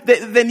life,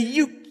 then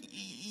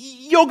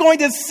you're going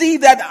to see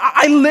that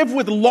I live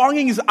with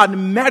longings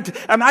unmet,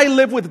 and I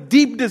live with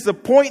deep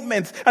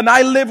disappointments, and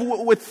I live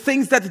with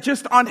things that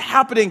just aren't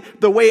happening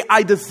the way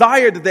I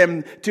desired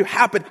them to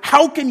happen.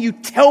 How can you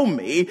tell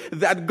me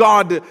that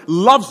God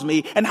loves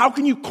me, and how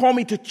can you call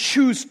me to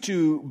choose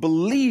to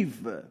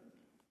believe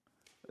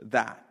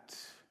that?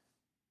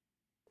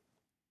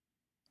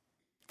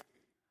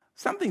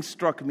 Something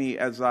struck me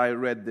as I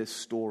read this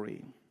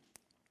story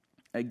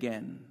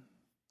again.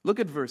 Look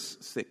at verse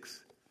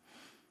 6.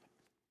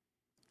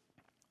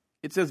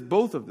 It says,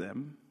 both of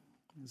them,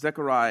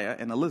 Zechariah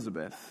and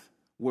Elizabeth,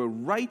 were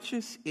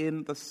righteous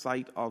in the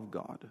sight of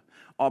God,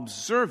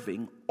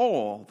 observing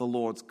all the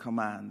Lord's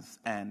commands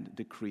and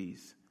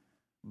decrees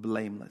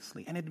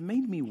blamelessly. And it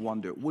made me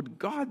wonder, would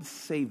God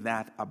say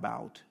that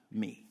about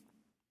me?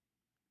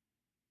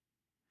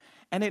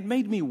 And it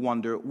made me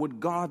wonder, would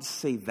God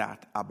say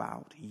that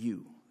about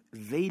you?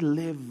 They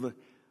live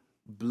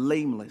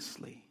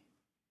blamelessly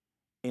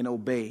in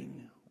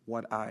obeying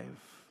what I've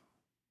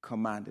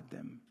commanded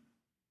them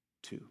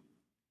to.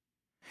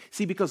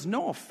 See, because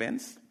no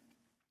offense,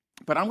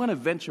 but I'm going to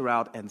venture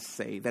out and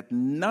say that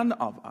none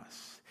of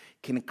us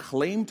can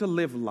claim to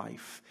live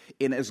life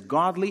in as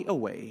godly a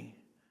way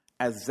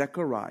as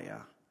Zechariah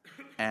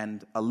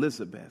and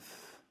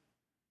Elizabeth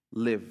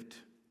lived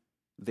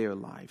their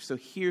lives. So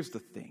here's the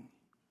thing.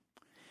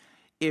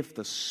 If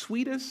the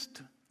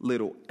sweetest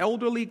little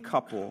elderly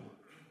couple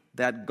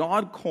that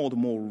God called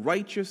more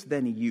righteous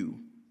than you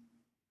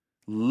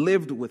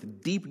lived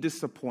with deep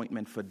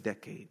disappointment for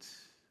decades,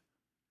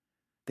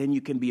 then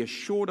you can be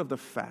assured of the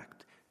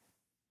fact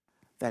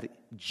that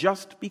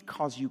just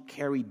because you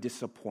carry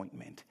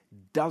disappointment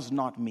does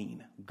not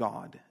mean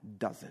God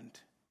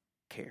doesn't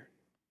care.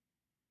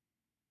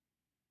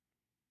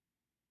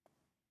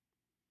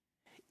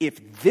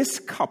 If this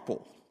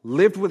couple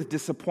lived with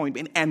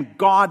disappointment and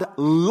God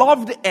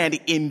loved and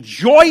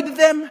enjoyed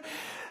them,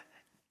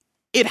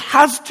 it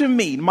has to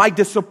mean my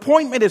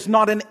disappointment is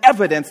not an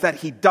evidence that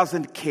he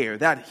doesn't care,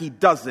 that he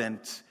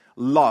doesn't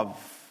love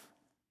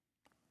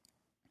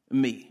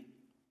me.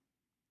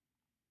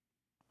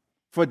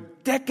 For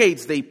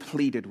decades they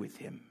pleaded with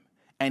him,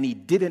 and he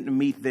didn't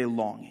meet their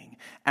longing.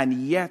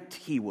 And yet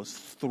he was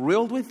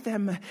thrilled with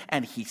them,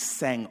 and he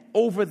sang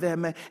over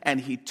them, and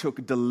he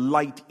took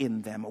delight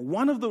in them.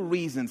 One of the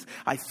reasons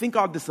I think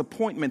our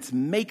disappointments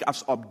make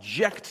us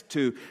object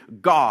to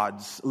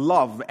God's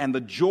love and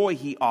the joy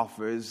he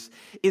offers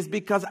is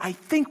because I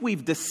think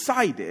we've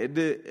decided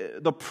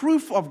the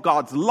proof of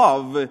God's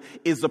love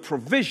is the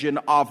provision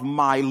of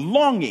my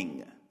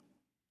longing.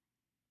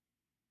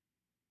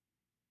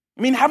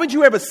 I mean, haven't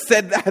you ever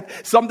said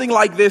that, something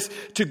like this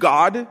to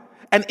God?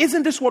 And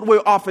isn't this what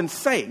we're often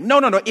saying?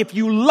 No. If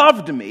you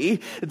loved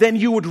me, then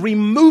you would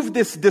remove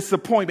this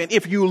disappointment.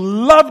 If you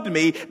loved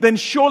me, then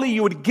surely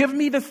you would give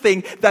me the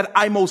thing that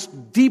I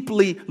most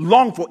deeply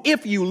long for.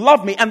 If you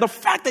love me, and the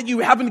fact that you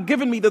haven't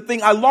given me the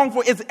thing I long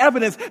for is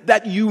evidence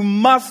that you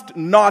must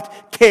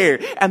not care.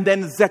 And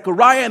then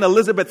Zechariah and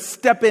Elizabeth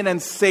step in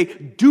and say,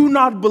 do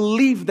not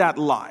believe that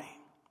lie.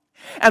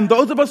 And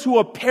those of us who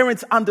are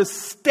parents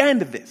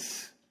understand this.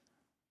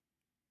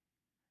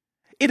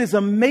 It is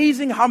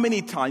amazing how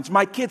many times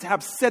my kids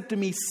have said to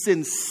me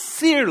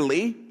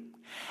sincerely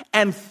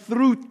and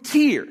through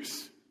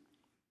tears,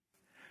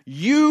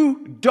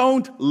 you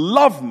don't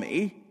love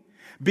me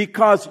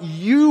because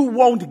you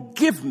won't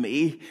give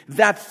me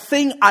that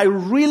thing I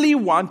really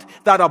want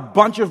that a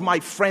bunch of my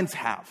friends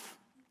have.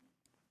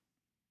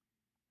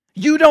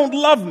 You don't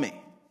love me.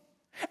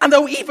 And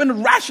they'll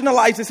even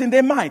rationalize this in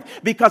their mind.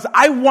 Because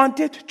I want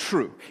it,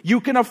 true. You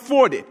can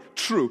afford it,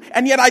 true.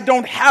 And yet I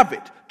don't have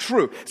it,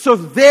 true. So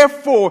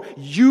therefore,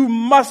 you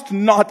must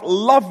not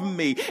love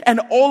me. And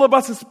all of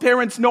us as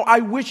parents know, I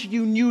wish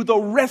you knew the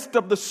rest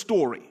of the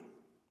story.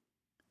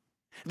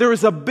 There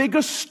is a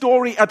bigger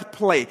story at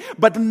play.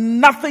 But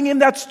nothing in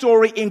that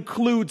story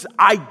includes,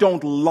 I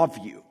don't love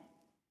you.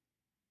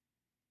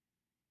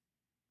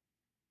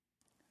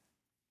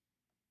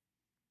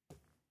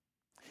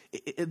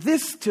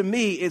 This, to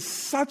me, is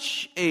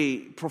such a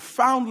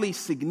profoundly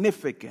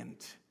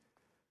significant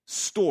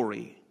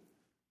story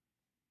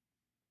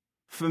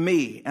for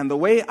me, and the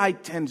way I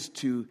tend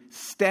to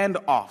stand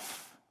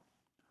off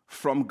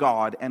from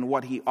God and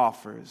what he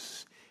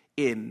offers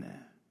in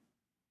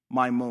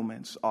my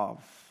moments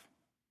of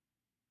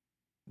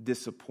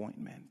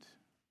disappointment.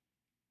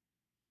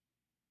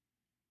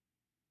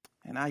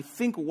 And I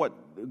think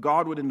what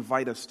God would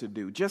invite us to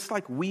do, just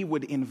like we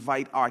would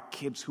invite our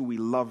kids who we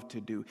love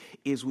to do,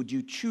 is would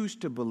you choose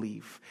to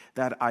believe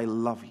that I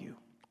love you,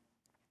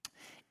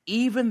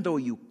 even though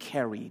you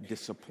carry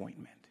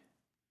disappointment?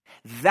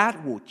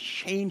 That will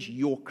change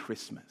your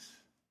Christmas.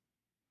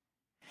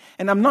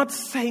 And I'm not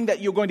saying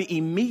that you're going to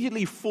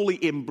immediately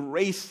fully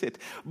embrace it,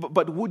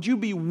 but would you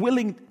be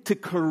willing to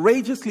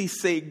courageously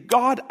say,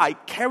 God, I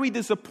carry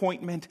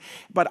disappointment,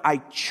 but I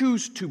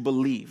choose to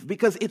believe?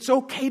 Because it's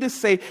okay to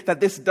say that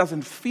this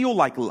doesn't feel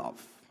like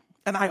love.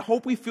 And I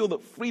hope we feel the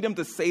freedom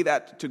to say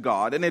that to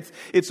God. And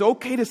it's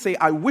okay to say,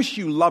 I wish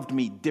you loved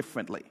me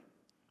differently.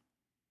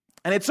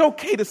 And it's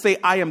okay to say,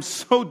 I am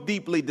so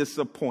deeply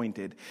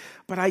disappointed.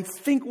 But I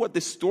think what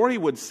this story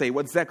would say,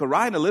 what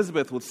Zechariah and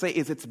Elizabeth would say,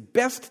 is it's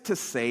best to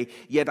say,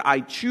 yet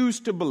I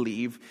choose to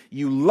believe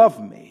you love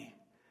me,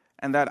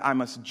 and that I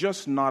must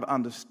just not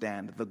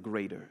understand the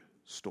greater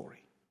story.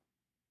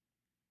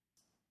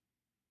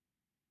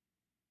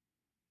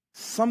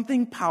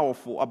 Something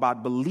powerful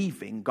about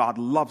believing God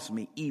loves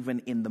me even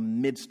in the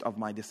midst of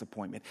my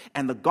disappointment.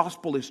 And the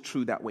gospel is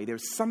true that way.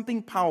 There's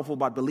something powerful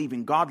about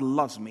believing God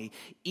loves me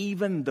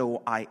even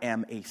though I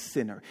am a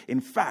sinner.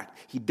 In fact,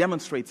 he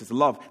demonstrates his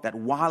love that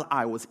while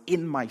I was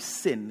in my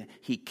sin,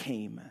 he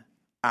came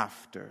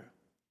after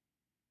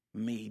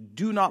me.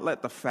 Do not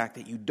let the fact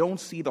that you don't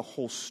see the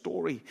whole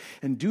story,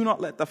 and do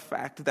not let the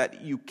fact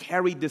that you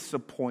carry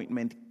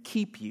disappointment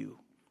keep you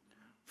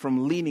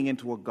from leaning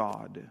into a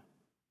God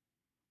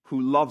who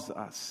loves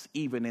us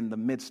even in the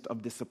midst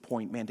of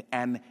disappointment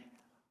and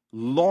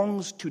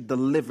longs to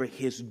deliver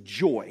his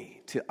joy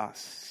to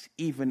us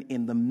even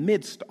in the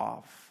midst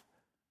of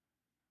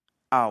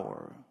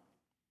our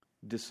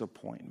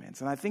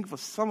disappointments. And I think for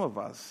some of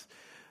us,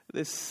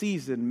 this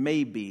season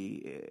may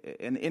be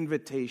an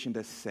invitation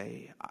to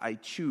say, I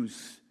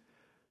choose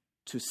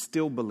to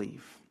still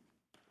believe,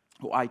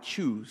 or I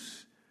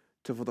choose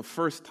to, for the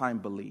first time,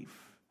 believe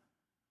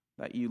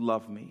that you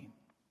love me,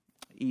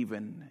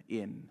 even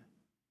in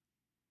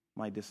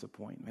my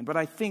disappointment. But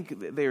I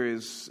think there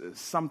is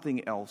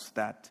something else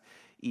that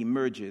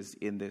emerges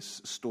in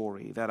this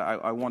story that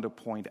I want to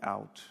point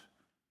out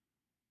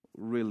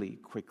really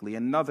quickly.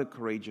 Another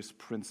courageous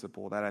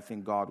principle that I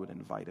think God would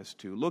invite us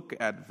to. Look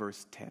at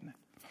verse 10.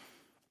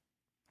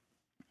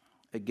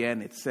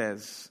 Again, it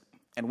says,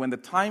 "And when the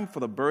time for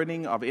the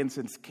burning of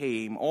incense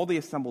came, all the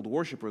assembled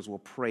worshipers were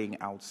praying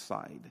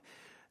outside.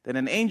 Then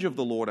an angel of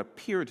the Lord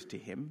appeared to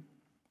him,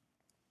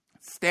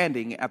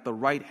 standing at the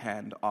right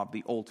hand of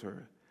the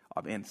altar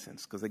of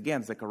incense." Because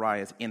again,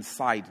 Zechariah is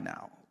inside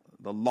now.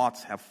 The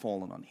lots have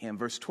fallen on him.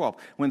 Verse 12,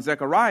 "When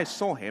Zechariah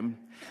saw him,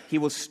 he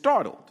was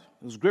startled.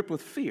 He was gripped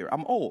with fear.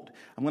 I'm old.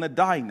 I'm going to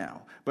die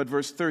now." But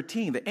verse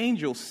 13, "The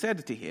angel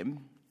said to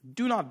him,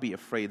 'Do not be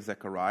afraid,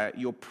 Zechariah.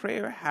 Your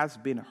prayer has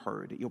been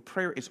heard.'" Your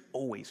prayer is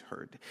always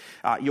heard.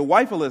 "Your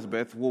wife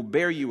Elizabeth will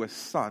bear you a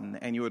son,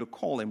 and you are to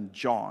call him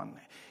John.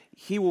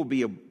 He will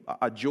be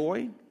a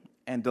joy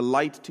and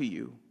delight to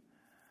you,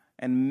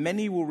 and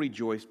many will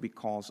rejoice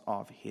because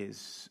of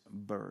his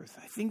birth."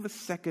 I think the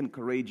second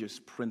courageous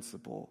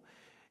principle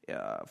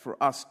for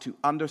us to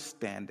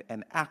understand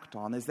and act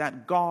on is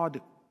that God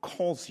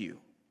calls you.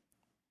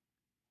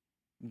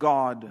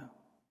 God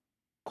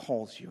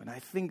calls you. And I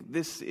think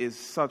this is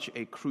such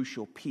a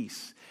crucial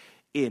piece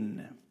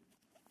in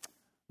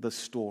the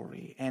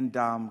story. And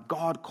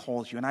God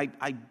calls you. And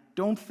I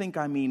don't think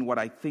I mean what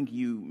I think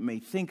you may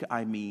think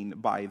I mean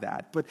by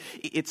that. But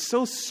it's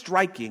so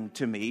striking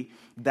to me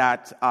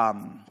that,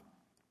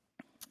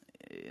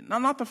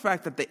 not the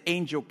fact that the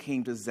angel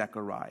came to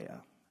Zechariah.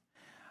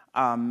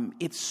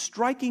 It's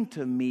striking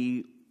to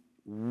me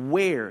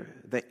where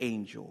the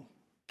angel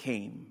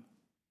came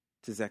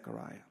to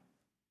Zechariah.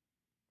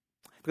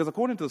 Because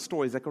according to the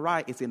story,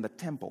 Zechariah is in the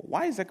temple.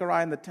 Why is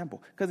Zechariah in the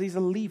temple? Because he's a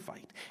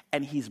Levite,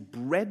 and he's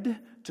bred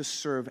to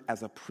serve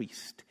as a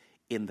priest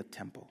in the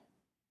temple.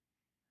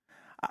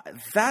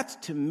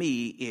 That, to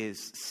me,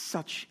 is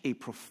such a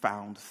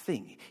profound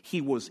thing. He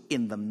was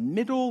in the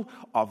middle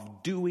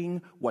of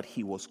doing what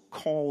he was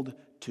called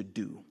to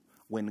do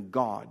when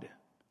God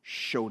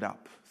showed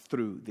up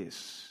through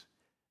this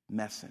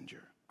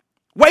messenger.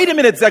 Wait a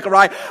minute,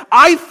 Zechariah.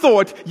 I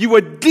thought you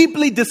were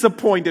deeply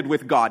disappointed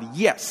with God.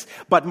 Yes,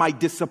 but my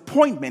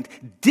disappointment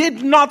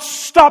did not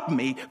stop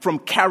me from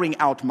carrying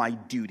out my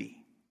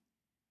duty.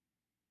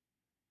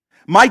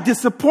 My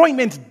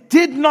disappointment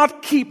did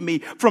not keep me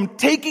from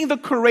taking the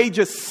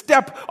courageous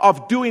step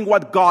of doing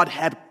what God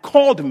had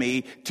called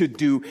me to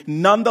do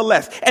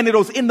nonetheless. And it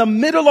was in the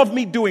middle of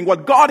me doing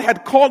what God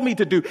had called me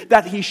to do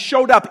that he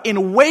showed up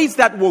in ways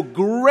that were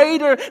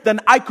greater than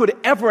I could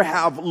ever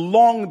have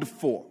longed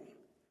for.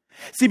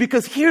 See,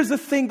 because here's the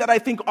thing that I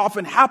think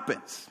often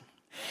happens,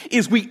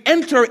 is we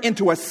enter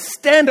into a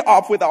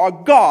standoff with our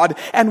God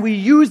and we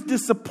use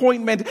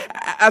disappointment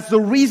as the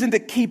reason to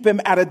keep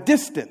him at a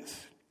distance.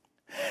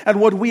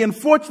 And what we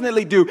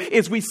unfortunately do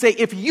is we say,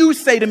 if you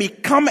say to me,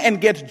 come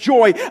and get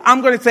joy, I'm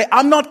going to say,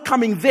 I'm not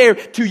coming there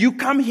till you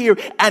come here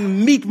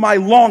and meet my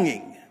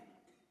longing.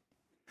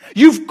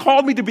 You've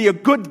called me to be a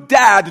good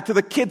dad to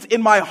the kids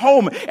in my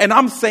home, and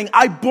I'm saying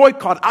I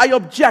boycott, I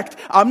object.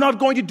 I'm not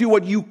going to do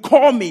what you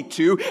call me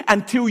to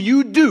until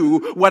you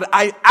do what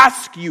I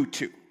ask you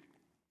to.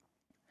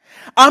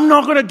 I'm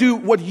not going to do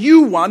what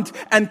you want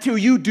until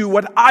you do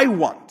what I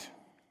want.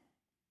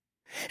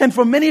 And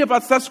for many of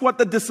us, that's what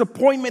the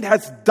disappointment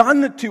has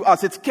done to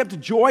us. It's kept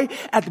joy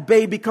at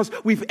bay because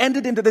we've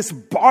entered into this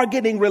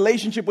bargaining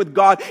relationship with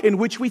God in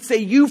which we say,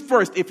 you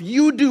first. If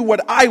you do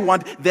what I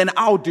want, then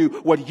I'll do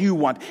what you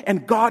want.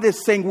 And God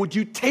is saying, would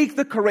you take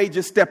the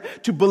courageous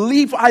step to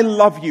believe I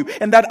love you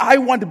and that I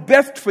want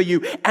best for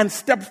you and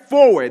step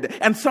forward?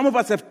 And some of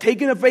us have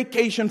taken a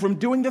vacation from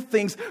doing the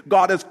things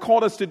God has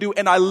called us to do.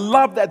 And I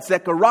love that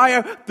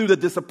Zechariah, through the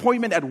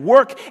disappointment at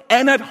work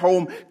and at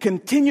home,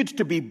 continued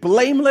to be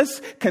blameless,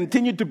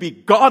 continued to be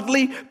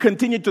godly,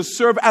 continued to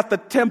serve at the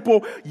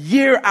temple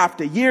year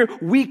after year,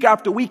 week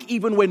after week,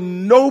 even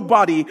when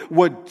nobody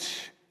would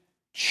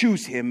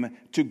choose him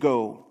to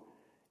go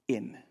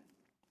in.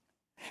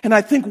 And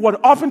I think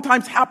what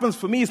oftentimes happens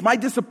for me is my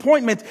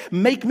disappointments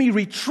make me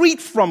retreat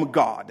from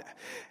God.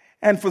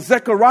 And for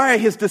Zechariah,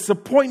 his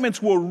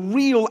disappointments were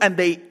real and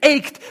they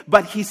ached,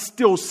 but he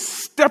still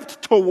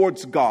stepped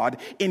towards God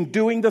in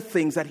doing the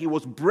things that he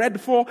was bred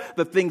for,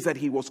 the things that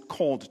he was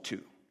called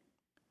to.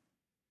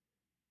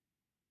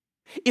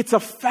 It's a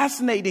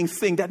fascinating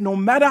thing that no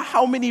matter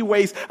how many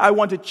ways I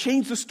want to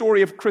change the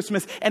story of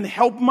Christmas and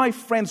help my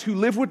friends who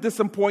live with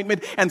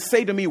disappointment and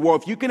say to me, well,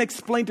 if you can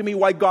explain to me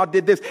why God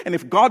did this, and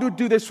if God would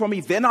do this for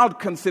me, then I'll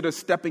consider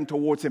stepping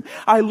towards him.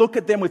 I look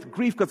at them with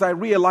grief because I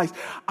realize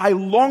I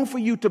long for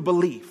you to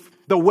believe.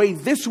 The way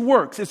this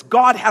works is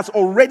God has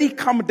already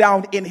come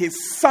down in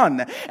his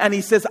Son, and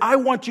he says, I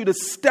want you to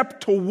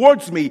step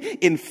towards me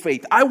in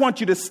faith. I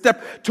want you to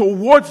step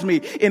towards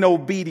me in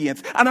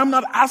obedience. And I'm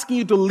not asking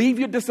you to leave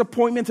your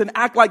disappointments and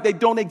act like they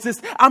don't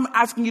exist. I'm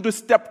asking you to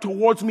step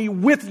towards me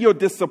with your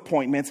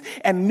disappointments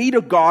and meet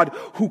a God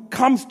who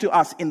comes to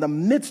us in the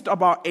midst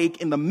of our ache,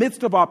 in the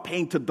midst of our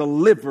pain, to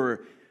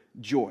deliver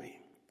joy.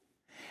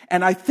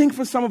 And I think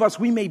for some of us,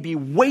 we may be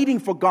waiting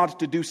for God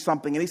to do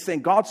something. And he's saying,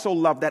 God so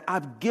loved that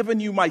I've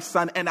given you my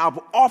Son and I've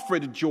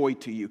offered joy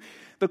to you.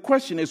 The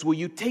question is, will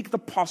you take the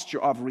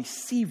posture of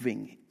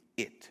receiving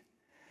it?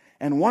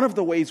 And one of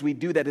the ways we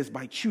do that is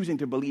by choosing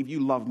to believe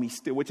you love me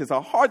still, which is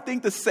a hard thing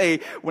to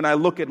say when I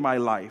look at my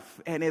life.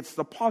 And it's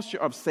the posture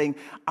of saying,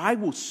 I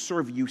will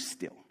serve you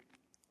still.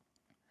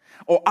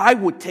 Or I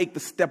would take the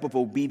step of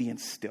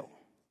obedience still,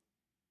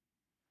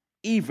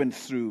 even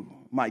through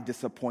my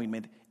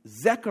disappointment.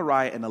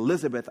 Zechariah and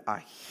Elizabeth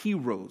are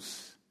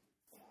heroes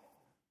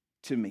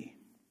to me.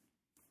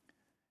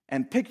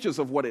 And pictures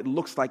of what it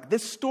looks like.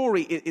 This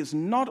story is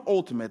not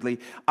ultimately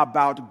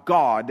about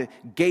God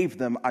gave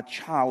them a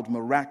child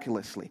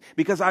miraculously.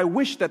 Because I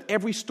wish that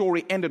every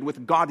story ended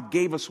with God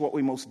gave us what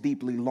we most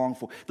deeply long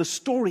for. The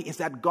story is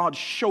that God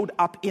showed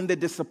up in the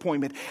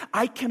disappointment.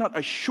 I cannot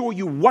assure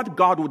you what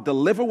God will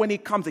deliver when he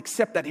comes,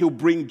 except that he'll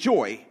bring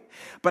joy.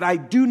 But I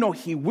do know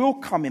he will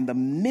come in the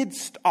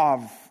midst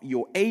of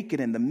your ache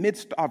and in the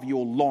midst of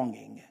your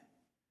longing.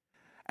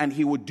 And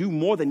he will do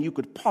more than you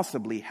could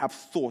possibly have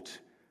thought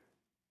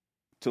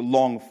to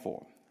long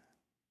for.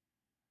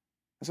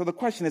 And so the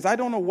question is, I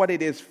don't know what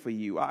it is for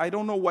you. I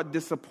don't know what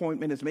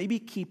disappointment is maybe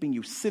keeping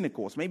you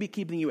cynical. It's maybe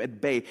keeping you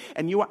at bay.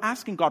 And you are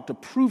asking God to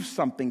prove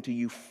something to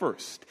you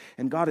first.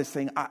 And God is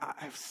saying,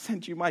 I've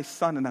sent you my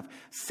Son and I've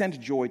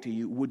sent joy to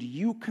you. Would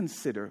you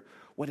consider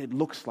what it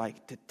looks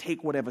like to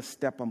take whatever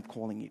step I'm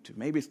calling you to?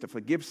 Maybe it's to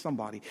forgive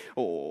somebody,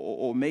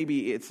 or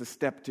maybe it's a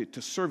step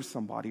to serve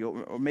somebody,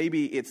 or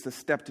maybe it's the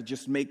step to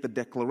just make the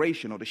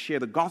declaration or to share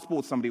the gospel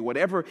with somebody,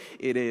 whatever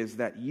it is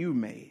that you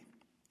may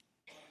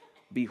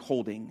be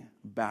holding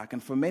back.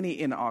 And for many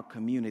in our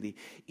community,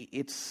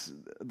 it's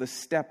the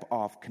step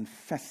of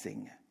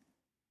confessing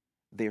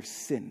their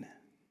sin,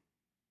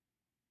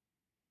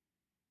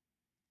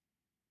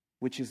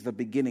 which is the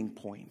beginning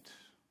point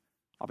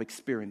of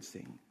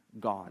experiencing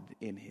God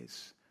in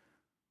his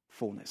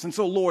fullness. And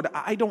so, Lord,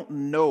 I don't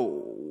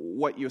know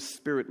what your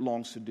Spirit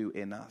longs to do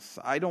in us.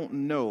 I don't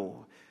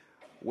know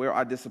where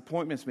our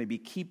disappointments may be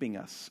keeping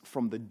us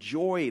from the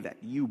joy that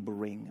you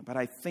bring. But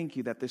I thank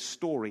you that this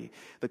story,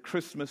 the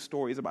Christmas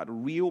story, is about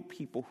real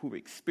people who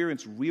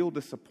experience real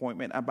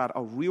disappointment, about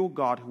a real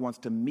God who wants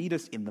to meet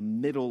us in the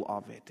middle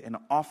of it and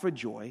offer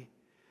joy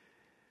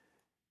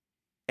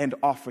and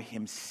offer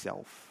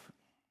himself.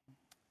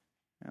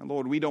 And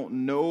Lord, we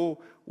don't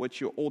know what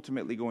you're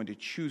ultimately going to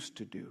choose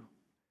to do,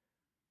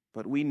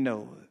 but we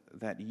know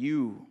that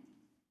you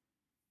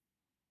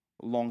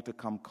long to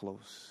come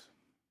close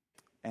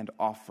and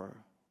offer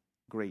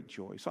great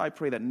joy. So I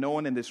pray that no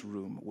one in this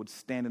room would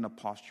stand in a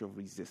posture of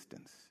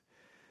resistance.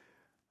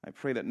 I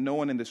pray that no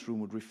one in this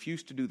room would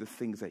refuse to do the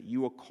things that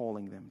you are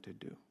calling them to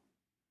do.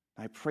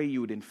 I pray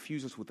you would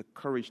infuse us with the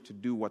courage to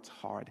do what's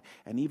hard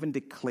and even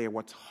declare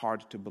what's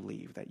hard to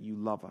believe, that you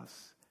love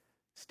us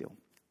still.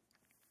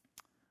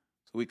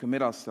 So we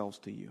commit ourselves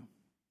to you.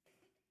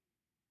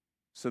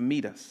 So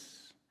meet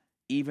us,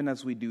 even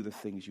as we do the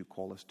things you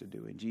call us to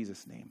do. In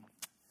Jesus' name,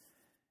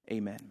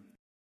 amen.